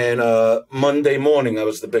 And Monday morning, I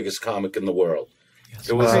was the biggest comic in the world.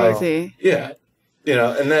 It was crazy. Yeah. You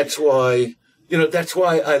know, and that's why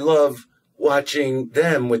I love watching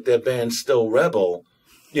them with their band Still Rebel,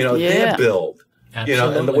 you know, their build, you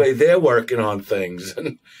know, and the way they're working on things.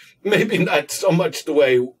 And maybe not so much the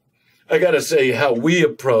way, I got to say, how we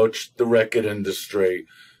approach the record industry,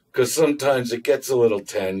 because sometimes it gets a little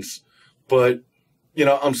tense. But, you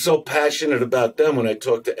know, I'm so passionate about them when I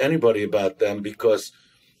talk to anybody about them, because,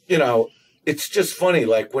 you know, it's just funny.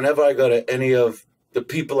 Like, whenever I go to any of the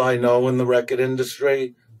people I know in the record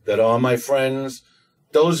industry that are my friends,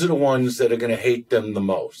 those are the ones that are going to hate them the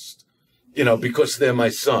most, you know, because they're my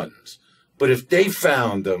sons. But if they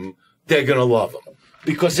found them, they're going to love them.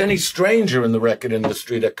 Because any stranger in the record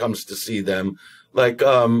industry that comes to see them, like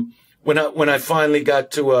when I finally got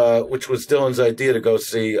to, which was Dylan's idea to go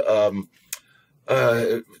see,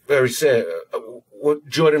 very sad,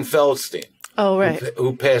 Jordan Feldstein. Oh, right.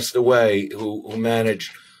 Who passed away, who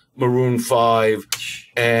managed Maroon 5,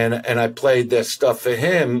 and I played their stuff for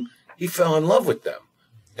him. He fell in love with them,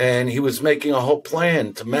 and he was making a whole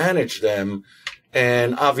plan to manage them.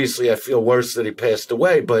 And obviously I feel worse that he passed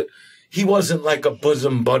away, but he wasn't like a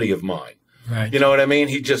bosom buddy of mine. Right. You know what I mean?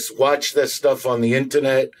 He just watched their stuff on the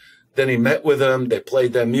internet. Then he met with them. They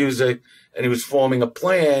played their music, and he was forming a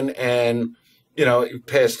plan. And, you know, he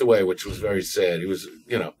passed away, which was very sad. He was,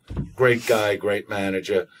 you know, great guy, great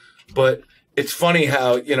manager. But it's funny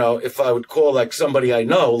how, you know, if I would call like somebody I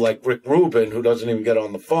know, like Rick Rubin, who doesn't even get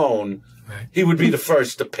on the phone, he would be the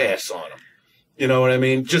first to pass on him. You know what I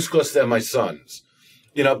mean? Just because they're my sons.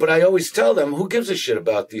 You know, but I always tell them, who gives a shit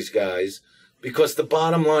about these guys? Because the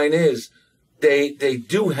bottom line is they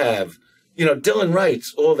do have, you know, Dylan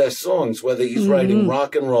writes all their songs, whether he's writing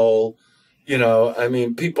rock and roll, you know, I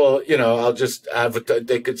mean, people, you know, I'll just advertise,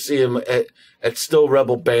 they could see him at Still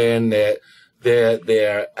Rebel Band.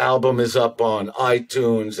 Their album is up on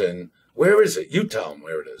iTunes, and where is it? You tell them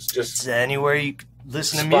where it is. Just anywhere you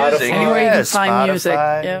listen to Spotify. music. Anywhere you can find Spotify, music.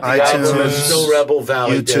 Yeah. the album is iTunes, Still Rebel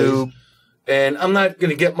Valley YouTube. Days. And I'm not going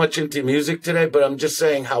to get much into music today, but I'm just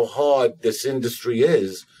saying how hard this industry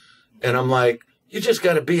is. And I'm like, you just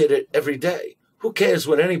got to be at it every day. Who cares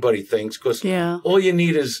what anybody thinks? Because all you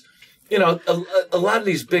need is, you know, a lot of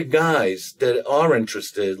these big guys that are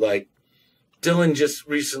interested, like Dylan just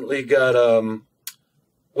recently got,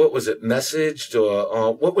 what was it, Messaged?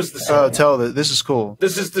 Or what was the song? This is cool.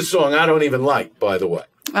 This is the song I don't even like, by the way.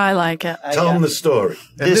 I like it. Tell him the story.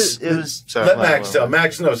 Let Max tell.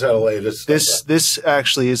 Max knows how to lay this stuff out. This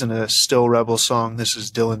actually isn't a Still Rebel song. This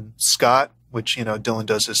is Dylan Scott, which, you know, Dylan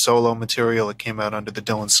does his solo material. It came out under the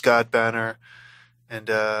Dylan Scott banner. And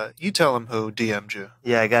you tell him who DM'd you.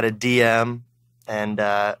 Yeah, I got a DM, and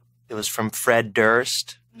it was from Fred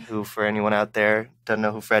Durst, who, for anyone out there doesn't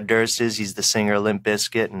know who Fred Durst is, he's the singer of Limp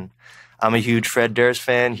Bizkit, and I'm a huge Fred Durst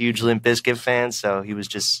fan, huge Limp Bizkit fan, so he was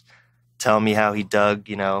just telling me how he dug,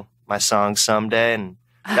 you know, my song Someday, and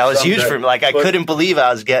that was huge for me. Like, I couldn't believe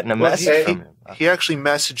I was getting a message from him. He actually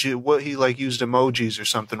messaged you. What he like used emojis or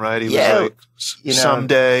something, right? He Yeah, was like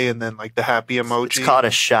someday, and then like the happy emoji. It's called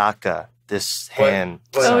a shaka. This hand.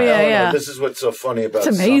 Oh, yeah, Eleanor, yeah. This is what's so funny about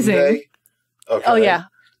It's amazing. Someday. Okay. Oh, yeah.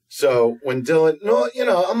 So when Dylan, no, you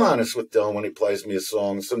know, I'm honest with Dylan when he plays me a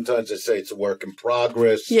song. Sometimes I say it's a work in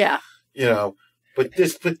progress. Yeah. You know, but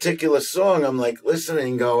this particular song, I'm like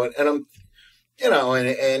listening, going, and I'm, you know, and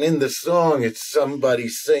in the song, it's somebody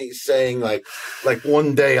saying like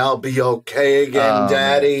one day I'll be okay again,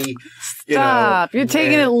 Daddy. You Stop! know, You're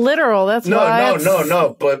taking and- it literal. That's why.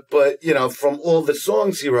 No. But you know, from all the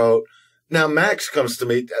songs he wrote, now Max comes to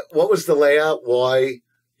me. What was the layout? Why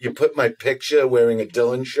you put my picture wearing a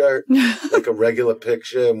Dylan shirt, like a regular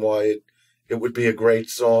picture, and why it would be a great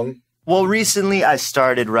song? Well, recently I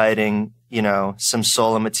started writing, you know, some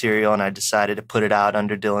solo material, and I decided to put it out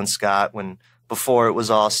under Dylan Scott when before it was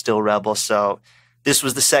all Still Rebel. So this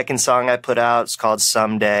was the second song I put out. It's called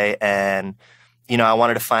Someday, and you know, I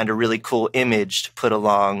wanted to find a really cool image to put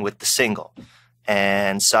along with the single.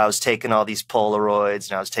 And so I was taking all these Polaroids,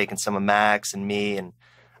 and I was taking some of Max and me, and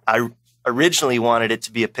I originally wanted it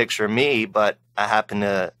to be a picture of me, but I happened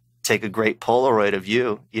to take a great Polaroid of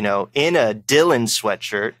you, you know, in a Dylan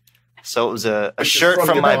sweatshirt. So it was a shirt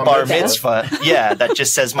from my bar mitzvah. Yeah, that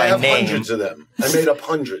just says my I have name. hundreds of them. I made up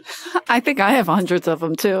hundreds. I think I have hundreds of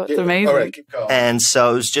them too. It's amazing. All right, keep going. And so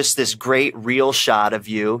it was just this great real shot of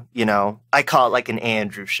you, you know. I call it like an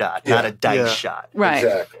Andrew shot, not a Dice shot. Right.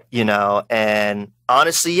 Exactly. You know, and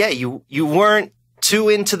honestly, yeah, you weren't too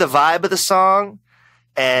into the vibe of the song.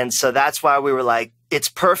 And so that's why we were like, it's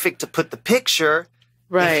perfect to put the picture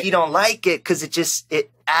Right. if you don't like it, because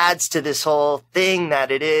it adds to this whole thing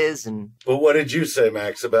that it is. And But what did you say,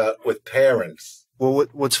 Max, about with parents? Well,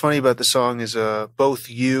 what's funny about the song is both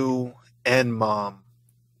you and Mom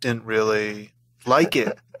didn't really like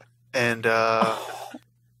it. And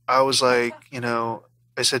I was like, you know,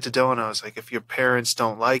 I said to Dylan, I was like, if your parents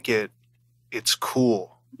don't like it, it's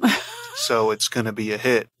cool. So it's going to be a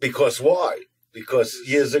hit. Because why? Because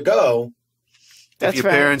years ago, That's if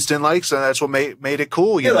your right. parents didn't like it, so that's what made it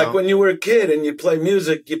cool, you know? like when you were a kid and you play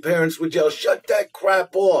music, your parents would yell, "Shut that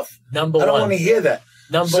crap off." Number I don't one. want to hear that.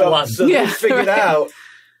 Number one. So Yeah, they figured right. out,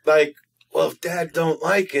 like, well, if Dad don't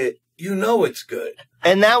like it, you know it's good.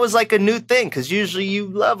 and that was like a new thing, because usually you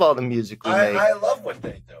love all the music we make. I love what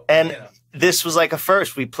they do. And you know. this was like a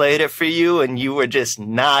first. We played it for you, and you were just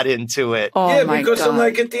not into it. Oh yeah, my because God. I'm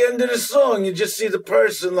like, at the end of the song, you just see the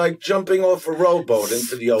person like jumping off a rowboat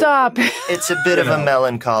into the ocean. Stop. It's a bit of a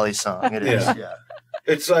melancholy song. It is. Yeah. Yeah.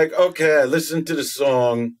 It's like, okay, I listened to the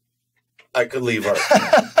song, I could leave her.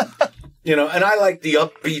 You know, and I like the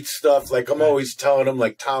upbeat stuff. Like I'm always telling them,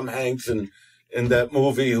 like Tom Hanks in that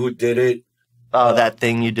movie, Who Did It? Oh, that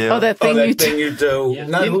thing you do. Oh, that Oh, thing that you thing do. you do. Yeah.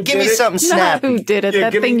 Not who Give me did it. something Not snappy. who did it. Yeah,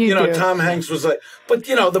 That give thing me, you know, do. Tom Hanks was like, but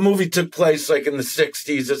you know, the movie took place like in the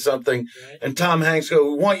 60s or something. And Tom Hanks go,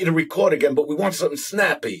 "We want you to record again, but we want something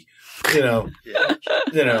snappy." You know,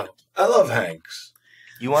 you know, I love Hanks.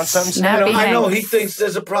 You want something Snappy snappy? I know Hanks. he thinks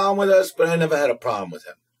there's a problem with us, but I never had a problem with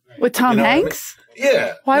him. With Tom You know what I mean? Hanks?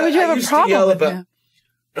 Yeah. Why would you I have a used to yell problem with about, him?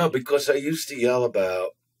 No, because I used to yell about,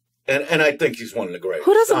 and I think he's one of the greatest.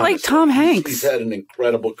 Who doesn't like honestly. Tom Hanks? He's had an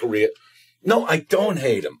incredible career. No, I don't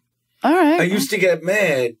hate him. All right. I used to get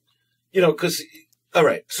mad, you know, because, all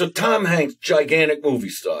right, so Tom Hanks, gigantic movie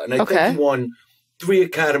star, and I Okay. think he won 3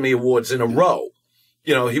 Academy Awards in a row.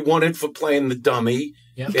 You know, he won it for playing the dummy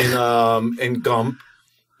Yep. in Gump,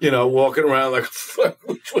 you know, walking around like,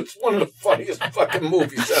 which was one of the funniest fucking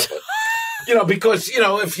movies ever. You know, because, you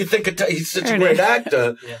know, if you think he's such a great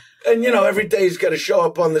actor, Yeah. and, you know, every day he's got to show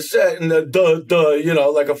up on the set and you know,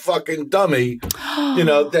 like a fucking dummy, you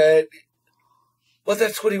know, that, well,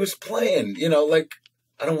 that's what he was playing, you know, like,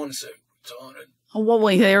 I don't want to say retarded. Oh, well,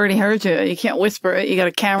 they already heard you. You can't whisper it. You got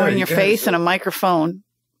a camera No, in you your can't. face and a microphone.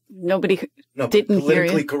 Nobody. No, but Didn't hear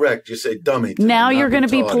politically you. correct. You say dummy. to Now me, you're not going to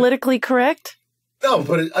be retarded. politically correct? No,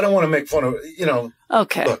 but I don't want to make fun of, you know,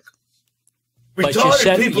 Okay. look. But you Retarded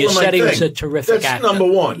said, people you are my said he was thing. a terrific That's actor. number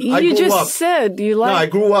one. I You grew just up. said you No, I like.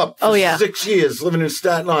 grew up for Oh, yeah. 6 years living in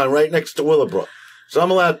Staten Island, right next to Willowbrook. So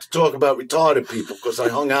I'm allowed to talk about retarded people because I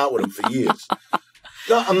hung out with them for years.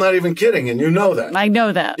 No, I'm not even kidding, and you know that. I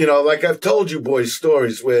know that. You know, like I've told you boys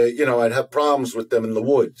stories where, you know, I'd have problems with them in the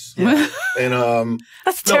woods. And That's no,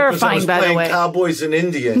 'cause I terrifying, was by the playing way. Cowboys and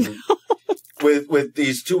Indian with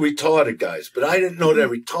these 2 retarded guys. But I didn't know they're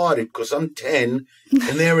retarded because I'm 10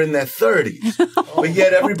 and they're in their 30s. But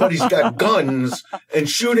yet everybody's got guns and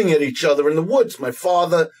shooting at each other in the woods. My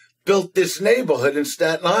father built this neighborhood in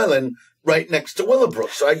Staten Island right next to Willowbrook.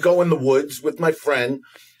 So I'd go in the woods with my friend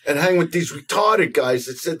and hang with these retarded guys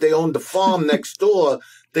that said they owned a farm next door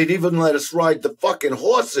They'd even let us ride the fucking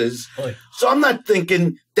horses. Oy. So I'm not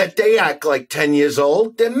thinking that they act like 10 years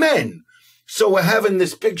old. They're men. So we're having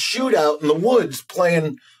this big shootout in the woods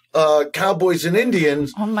playing Cowboys and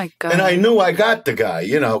Indians. Oh, my God. And I knew I got the guy,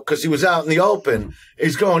 because he was out in the open.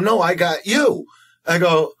 He's going, no, I got you. I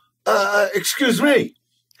go, excuse me,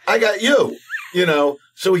 I got you,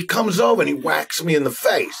 So he comes over and he whacks me in the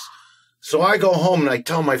face. So I go home and I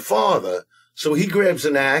tell my father. So he grabs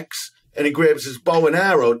an axe and he grabs his bow and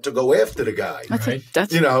arrow to go after the guy.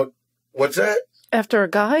 That's What's that? After a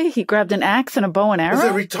guy, he grabbed an axe and a bow and arrow?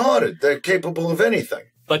 Well, they're retarded. They're capable of anything.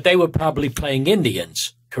 But they were probably playing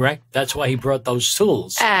Indians, correct? That's why he brought those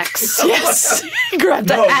tools. Axe, yes. He grabbed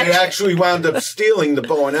the No, axe. they actually wound up stealing the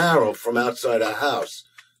bow and arrow from outside our house.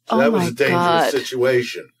 So that was a dangerous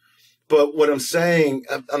situation. But what I'm saying,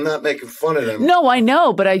 I'm not making fun of them. No, I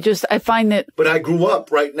know, but I find that... But I grew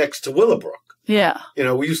up right next to Willowbrook. Yeah.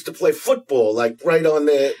 We used to play football, like, right on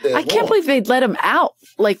their I can't believe they'd let him out,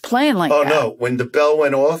 like, playing like that. Oh, no. When the bell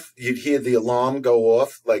went off, you'd hear the alarm go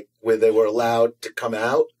off, like, where they were allowed to come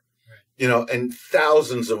out. And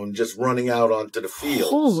thousands of them just running out onto the field.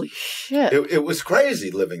 Holy shit. It was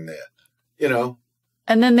crazy living there,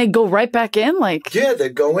 And then they go right back in, like... Yeah,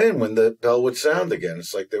 they'd go in when the bell would sound again.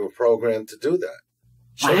 It's like they were programmed to do that.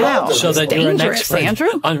 Wow. So that you're an expert Andrew?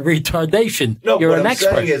 on retardation. No, you're what an I'm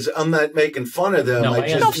expert. saying is I'm not making fun of them. No, I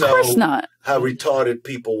just of course know not. how retarded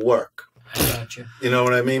people work. I got you. You know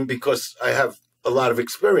what I mean? Because I have a lot of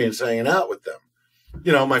experience hanging out with them.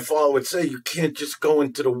 My father would say, you can't just go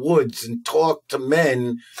into the woods and talk to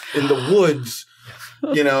men in the woods,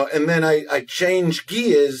 and then I changed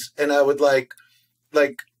gears and I would like,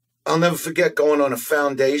 I'll never forget going on a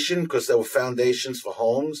foundation because there were foundations for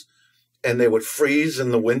homes and they would freeze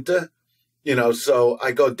in the winter, so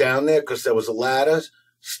I go down there because there was a ladder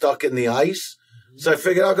stuck in the ice. So I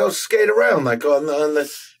figured I'll go skate around like on the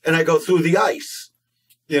and I go through the ice,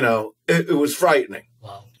 it was frightening.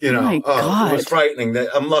 Wow. My God. It was frightening.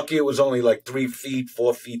 I'm lucky it was only like 3 feet,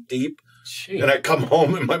 4 feet deep. Gee. And I come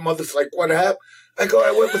home and my mother's like, what happened? I go,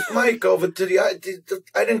 I went with Mike over to the I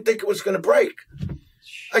didn't think it was going to break.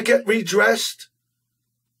 I get redressed.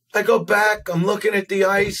 I go back. I'm looking at the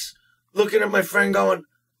ice, looking at my friend going,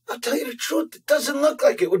 I'll tell you the truth. It doesn't look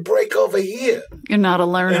like it would break over here. You're not a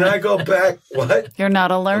learner. And I go back, what? You're not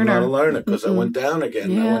a learner. I'm not a learner because I went down again.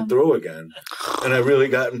 And I went through again. And I really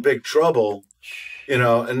got in big trouble.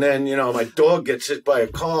 And then, my dog gets hit by a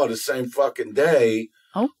car the same fucking day.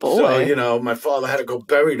 Oh, boy. So, my father had to go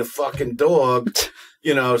bury the fucking dog,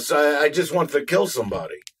 so I just wanted to kill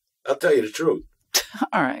somebody. I'll tell you the truth.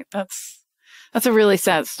 All right. That's a really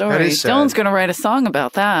sad story. That is sad. Dylan's going to write a song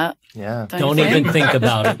about that. Yeah. Don't even think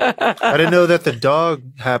about it. I didn't know that the dog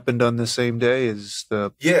happened on the same day as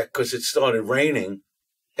the... Yeah, because it started raining.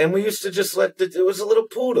 And we used to just it was a little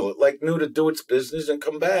poodle. It knew to do its business and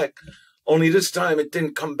come back. Only this time it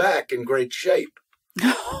didn't come back in great shape.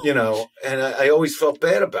 And I always felt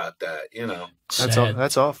bad about that,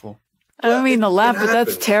 That's awful. I don't mean to laugh, but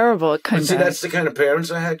that's happens. terrible. It But couldn't see, be. that's the kind of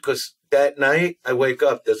parents I had, because that night I wake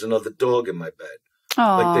up, there's another dog in my bed.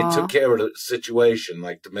 Aw. They took care of the situation,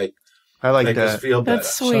 to make I like us that. feel better.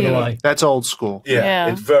 That's So sweet. do I. That's old school.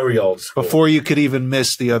 Yeah. It's very old school. Before you could even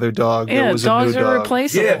miss the other dog, there Yeah, was dogs a new are dog.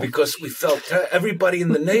 replaceable. Yeah, because we felt everybody in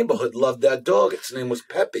the neighborhood loved that dog. Its name was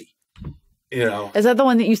Peppy. Is that the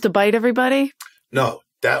one that used to bite everybody? No,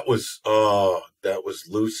 that was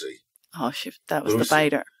Lucy. Oh, that was Lucy. the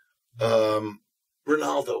biter.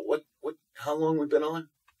 Ronaldo, how long we been on?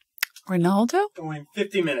 Ronaldo? Going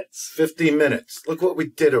 50 minutes. 50 minutes. Look what we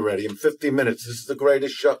did already in 50 minutes. This is the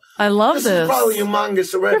greatest show. I love This this. is probably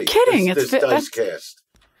humongous already. You're kidding. This It's DICECAST.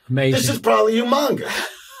 Amazing. This is probably humongous.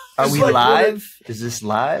 Are It's we like live? Is this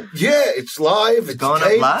live? Yeah, it's live. It's going up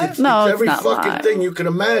taped. live? It's No, it's every not fucking live. thing you can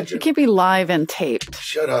imagine. It can't be live and taped.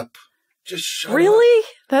 Shut up. Just shut up. Really?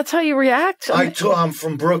 That's how you react? I'm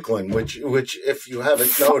from Brooklyn, which if you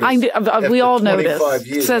haven't noticed, we after all 25 notice. It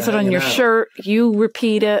years says it on hanging your out. shirt. You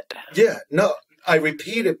repeat it. Yeah, no, I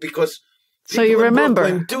repeat it because So you people in remember.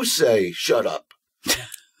 Brooklyn do say "shut up."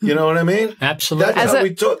 You know what I mean? Absolutely. That's As how a-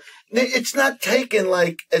 we talk. It's not taken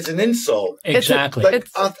as an insult. Exactly. Like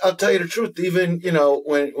I'll tell you the truth. Even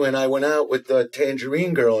when I went out with the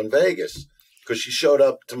Tangerine Girl in Vegas, because she showed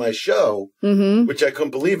up to my show, which I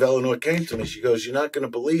couldn't believe. Eleanor came to me. She goes, "You're not going to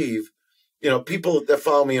believe." People that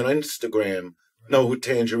follow me on Instagram know who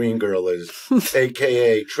Tangerine Girl is,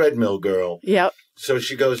 a.k.a. Treadmill Girl. Yep. So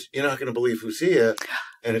she goes, "You're not going to believe who's here,"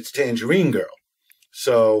 and it's Tangerine Girl.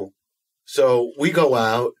 So we go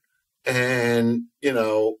out, and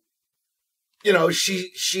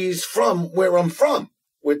she's from where I'm from,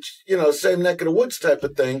 which same neck of the woods type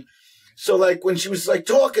of thing. So, like, when she was, like,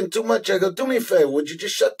 talking too much, I go, do me a favor, would you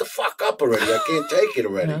just shut the fuck up already? I can't take it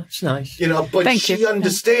already. Yeah, it's nice. You know, but Thank she you.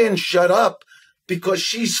 understands shut up because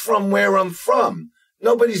she's from where I'm from.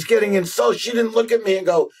 Nobody's getting insulted. She didn't look at me and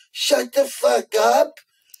go, shut the fuck up.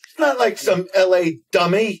 It's not like some L.A.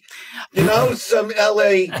 dummy, you know, some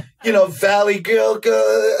L.A., you know, Valley girl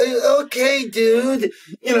go, okay, dude.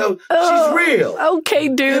 You know, she's real. Okay,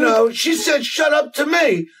 dude. You know, she said, shut up to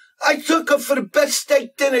me. I took her for the best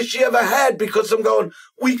steak dinner she ever had because I'm going,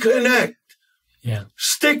 we connect. Yeah.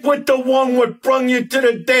 Stick with the one what brung you to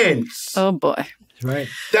the dance. Oh, boy. Right.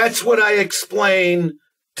 That's what I explain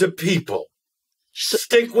to people.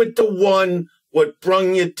 Stick with the one what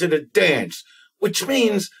brung you to the dance, which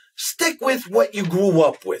means stick with what you grew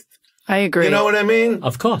up with. I agree. You know what I mean?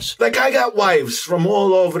 Of course. Like, I got wives from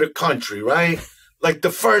all over the country, right? Like,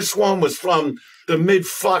 the first one was from the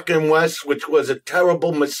mid-fucking West, which was a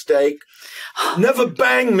terrible mistake. Never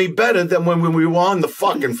banged me better than when we were on the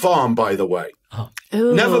fucking farm, by the way.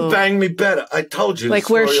 Ooh. Never banged me better. I told you Like this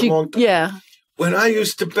where story she, a long time. yeah. When I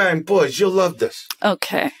used to bang, boys, you'll love this.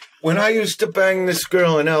 Okay. When I used to bang this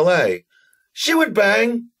girl in L.A., she would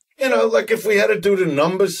bang, you know, like if we had to do the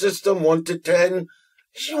number system, 1 to 10,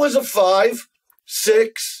 she was a 5,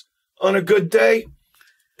 6 on a good day.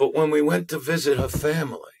 But when we went to visit her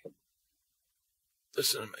family,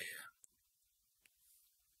 listen to me.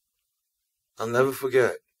 I'll never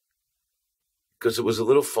forget. Because it was a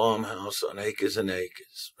little farmhouse on acres and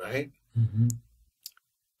acres, right? Mm-hmm.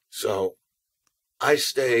 So I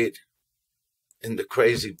stayed in the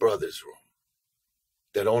crazy brothers room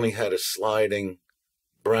that only had a sliding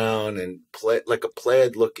brown and like a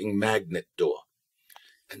plaid looking magnet door.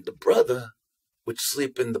 And the brother would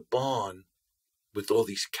sleep in the barn with all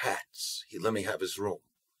these cats. He let me have his room.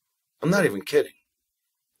 I'm not even kidding.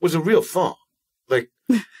 It was a real farm. Like,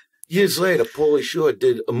 years later, Pauly Shore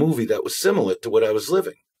did a movie that was similar to what I was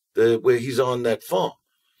living, where he's on that farm.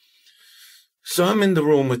 So I'm in the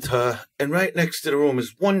room with her, and right next to the room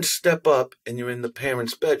is one step up, and you're in the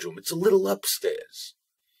parents' bedroom. It's a little upstairs.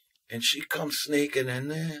 And she comes sneaking in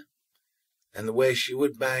there, and the way she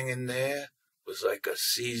would bang in there was like a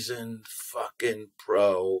seasoned fucking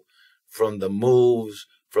pro, from the moves,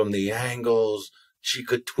 from the angles. She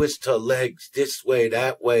could twist her legs this way,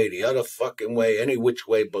 that way, the other fucking way, any which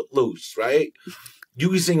way but loose, right?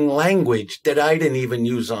 Using language that I didn't even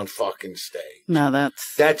use on fucking stage. No,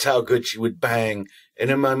 That's how good she would bang.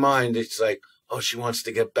 And in my mind, it's like, oh, she wants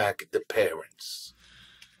to get back at the parents.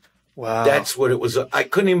 Wow. That's what it was. I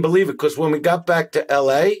couldn't even believe it, because when we got back to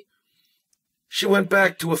L.A., she went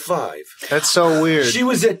back to a 5. That's so weird. She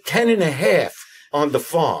was at 10.5 on the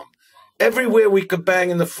farm. Everywhere we could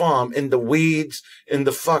bang in the farm, in the weeds, in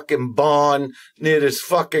the fucking barn, near this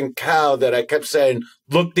fucking cow that I kept saying,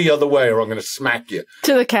 look the other way or I'm going to smack you.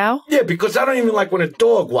 To the cow? Yeah, because I don't even like when a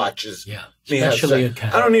dog watches Yeah, me have especially sex. a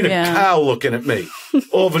cow. I don't need a Yeah. cow looking at me.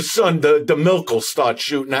 All of a sudden, the milk will start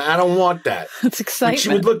shooting. I don't want that. That's But excitement. she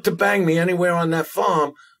would look to bang me anywhere on that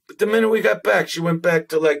farm. But the minute we got back, she went back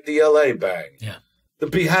to like the L.A. bang. Yeah. The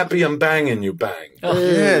be happy I'm banging you bang. Oh,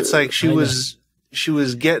 Yeah, it's like she I know.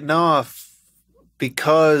 was getting off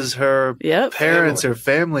because her Yep. parents or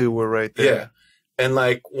family were right Yeah. there. And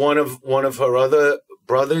like one of her other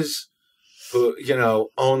brothers, who, you know,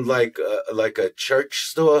 owned like a church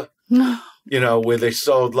store, you know, where they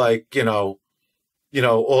sold like, you know,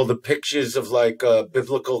 all the pictures of like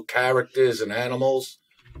biblical characters and animals,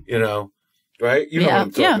 you know, right? You know Yeah, what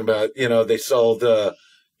I'm talking about. You know, they sold,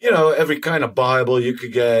 you know, every kind of Bible you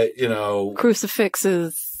could get, you know.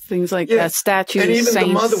 Crucifixes, things like Yeah. that, statues, And even saints.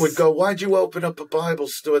 the mother would go, why'd you open up a Bible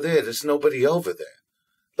store there? There's nobody over there.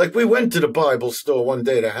 Like, we went to the Bible store one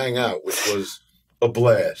day to hang out, which was a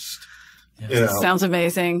blast. You know? Sounds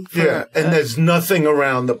amazing. Yeah, and there's nothing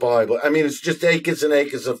around the Bible. I mean, it's just acres and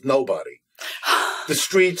acres of nobody. The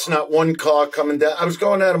streets, not one car coming down. I was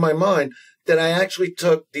going out of my mind that I actually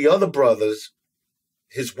took the other brother's,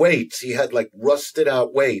 his weights. He had like rusted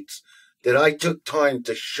out weights that I took time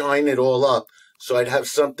to shine it all up so I'd have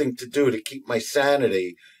something to do to keep my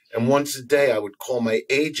sanity. And once a day I would call my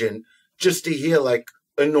agent just to hear like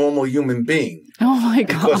a normal human being. Oh my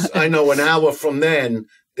God. Because I know an hour from then,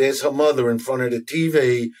 there's her mother in front of the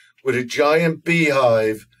TV with a giant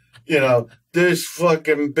beehive, you know, this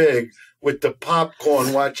fucking big, with the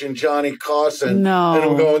popcorn watching Johnny Carson. No. And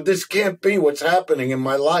I'm going, this can't be what's happening in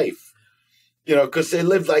my life. You know, because they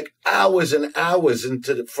lived like hours and hours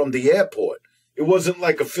from the airport. It wasn't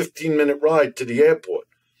like a 15-minute ride to the airport.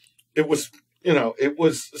 It was, you know, it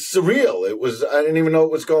was surreal. I didn't even know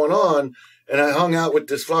what was going on. And I hung out with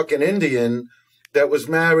this fucking Indian that was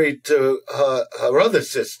married to her other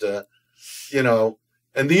sister, you know,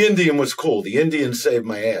 And the Indian was cool. The Indian saved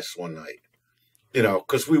my ass one night, you know,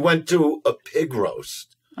 because we went to a pig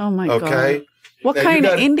roast. Oh, my Okay? God. What Now, kind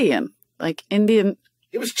of Indian? Like Indian?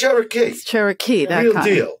 It was Cherokee. It's Cherokee, that Real kind.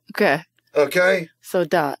 deal. Okay. Okay? So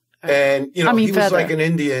dot. And, you know, I mean, he was feather. like an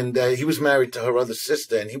Indian. He was married to her other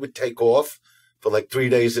sister, and he would take off for like 3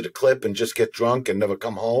 days at a clip and just get drunk and never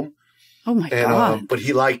come home. Oh, my And God. but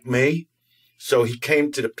he liked me, so he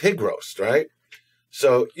came to the pig roast, right?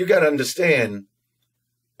 So you got to understand,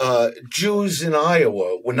 Jews in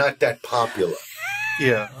Iowa were not that popular,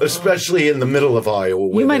 Yeah. especially in the middle of Iowa.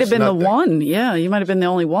 where You might have there's been the nothing. one. Yeah, you might have been the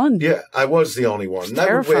only one. Yeah, I was the only one. And I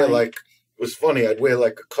would wear terrifying. like, it was funny, I'd wear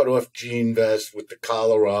like a cut-off jean vest with the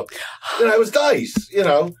collar up. And I was Dice, you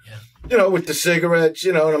know, with the cigarettes,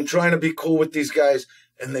 you know, and I'm trying to be cool with these guys.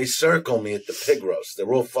 And they circle me at the pig roast.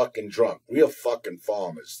 They're all fucking drunk. Real fucking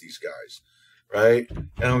farmers, these guys, right? And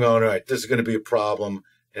I'm going, all right, this is going to be a problem.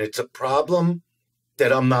 And it's a problem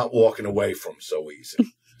that I'm not walking away from so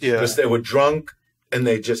easy. Yeah. Because they were drunk and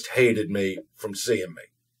they just hated me from seeing me.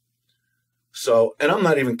 So, and I'm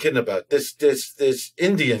not even kidding about this. This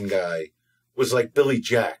Indian guy was like Billy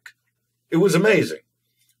Jack. It was amazing.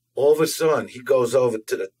 All of a sudden, he goes over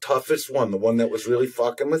to the toughest one, the one that was really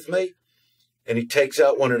fucking with me. And he takes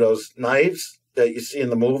out one of those knives that you see in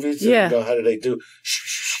the movies. Yeah. And you go, how do they do?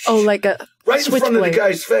 Oh, like a Right in front of the switchblade.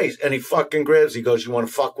 guy's face. And he fucking grabs. He goes, you want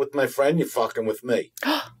to fuck with my friend? You're fucking with me.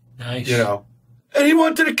 Nice. You know? And he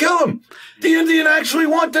wanted to kill him. The Indian actually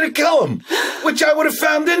wanted to kill him, which I would have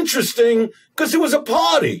found interesting because it was a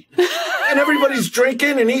party. And everybody's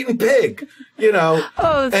drinking and eating pig, you know?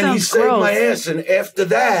 Oh, that And he sounds saved gross. my ass. And after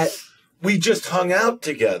that, we just hung out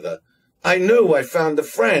together. I knew I found a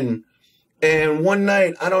friend. And one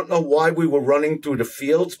night, I don't know why we were running through the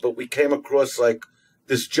fields, but we came across like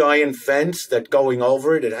this giant fence that going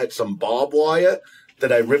over it, it had some barbed wire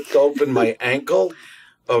that I ripped open my ankle.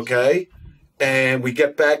 Okay. And we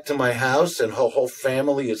get back to my house and her whole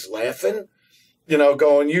family is laughing, you know,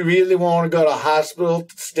 going, you really want to go to hospital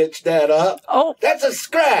to stitch that up? Oh. That's a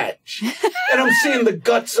scratch. And I'm seeing the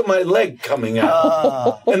guts of my leg coming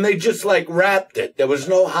out. And they just like wrapped it. There was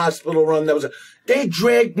no hospital run. They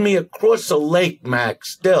dragged me across a lake,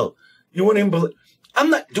 Max, still. You wouldn't even believe.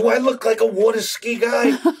 Do I look like a water ski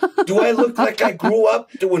guy? Do I look like I grew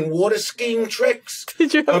up doing water skiing tricks?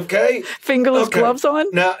 Did you have fingerless gloves on?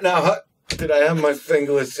 Now, did I have my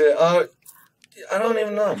fingerless? I don't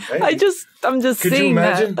even know. Maybe. I'm just Could you seeing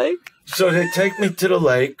imagine? that. Like, So they take me to the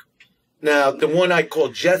lake. Now, the one I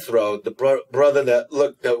called Jethro, the brother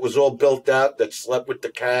that was all built out, that slept with the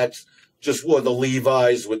cats, just wore the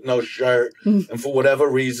Levi's with no shirt, and for whatever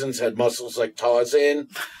reasons had muscles like Tarzan,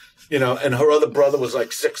 you know, and her other brother was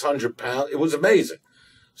like 600 pounds. It was amazing.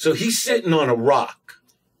 So he's sitting on a rock,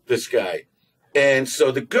 this guy. And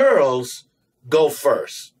so the girls go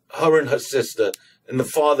first, her and her sister, and the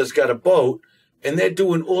father's got a boat, and they're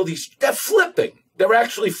doing they're flipping. They're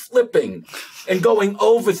actually flipping and going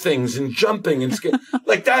over things and jumping and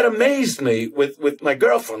like that amazed me with my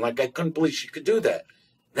girlfriend. Like I couldn't believe she could do that.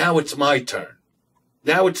 Now it's my turn.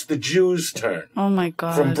 Now it's the Jews' turn. oh, my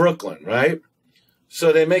God. From Brooklyn, right?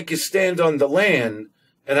 So they make you stand on the land,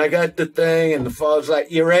 and I got the thing, and the father's like,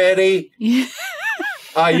 you ready?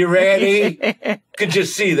 Are you ready? Could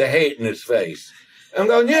just see the hate in his face. I'm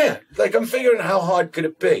going, yeah. Like, I'm figuring how hard could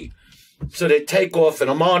it be? So they take off, and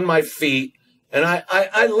I'm on my feet, and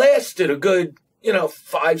I lasted a good,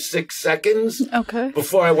 5-6 seconds Okay.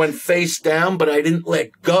 before I went face down, but I didn't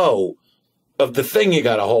let go of the thing you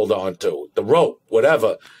got to hold on to, the rope,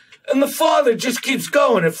 whatever. And the father just keeps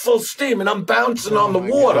going at full steam, and I'm bouncing on the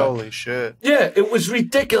water. Holy shit. Yeah, it was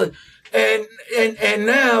ridiculous. And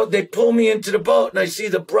now they pull me into the boat, and I see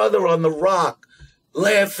the brother on the rock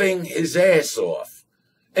laughing his ass off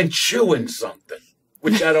and chewing something,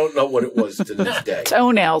 which I don't know what it was to this day.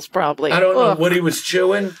 Toenails, probably. I don't know Ugh. what he was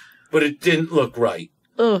chewing, but it didn't look right.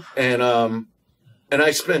 Ugh. And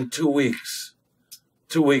I spent 2 weeks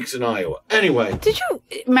in Iowa. Anyway, Did you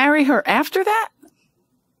marry her after that?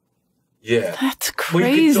 yeah. That's We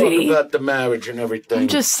crazy. could talk about the marriage and everything. I'm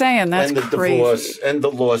just saying, that's and the crazy. divorce and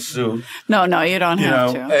the lawsuit. No, you don't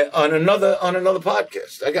have to. On another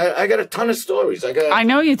podcast. I got a ton of stories. I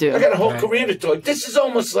know you do. I got a whole career to talk. This is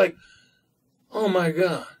almost like, oh my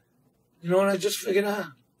God. You know what I just figured out?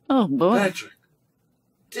 Oh, boy. Patrick.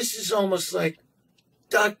 This is almost like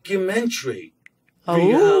documentary Oh.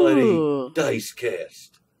 reality DICECAST.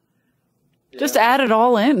 Just add it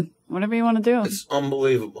all in. Whatever you want to do. It's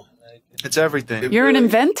unbelievable. It's everything. It You're an really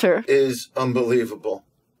inventor. is unbelievable.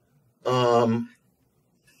 You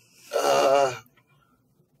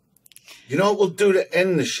know what we'll do to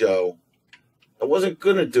end the show? I wasn't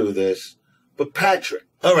going to do this, But Patrick,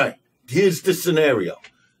 all right, here's the scenario.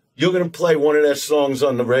 You're going to play one of their songs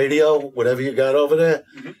on the radio, whatever you got over there.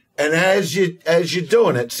 Mm-hmm. And as you're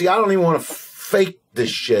doing it, see, I don't even want to fake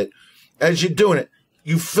this shit. As you're doing it,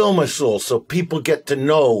 you film us all so people get to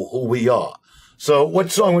know who we are. So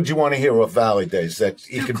what song would you want to hear of Valley Days? That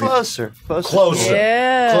you could Closer. Closer.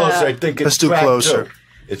 Yeah. Closer. I think it's Let's do track Closer. 2.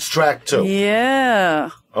 It's track 2. Yeah.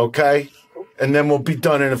 Okay? And then we'll be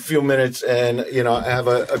done in a few minutes and, have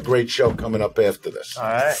a great show coming up after this. All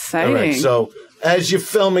right. Exciting. All right, so as you're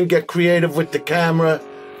filming, get creative with the camera.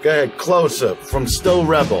 Go ahead, Closer from Still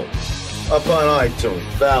Rebel. Up on iTunes,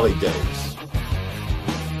 Valley Days.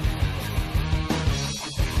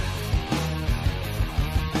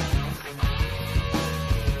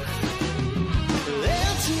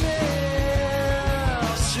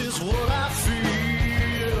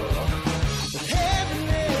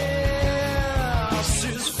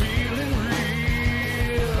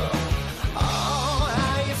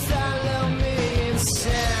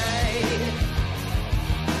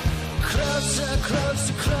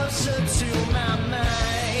 Closer to my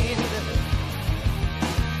mind.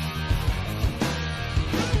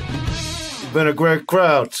 Been a great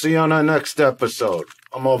crowd. See you on our next episode.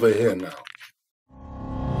 I'm over here now.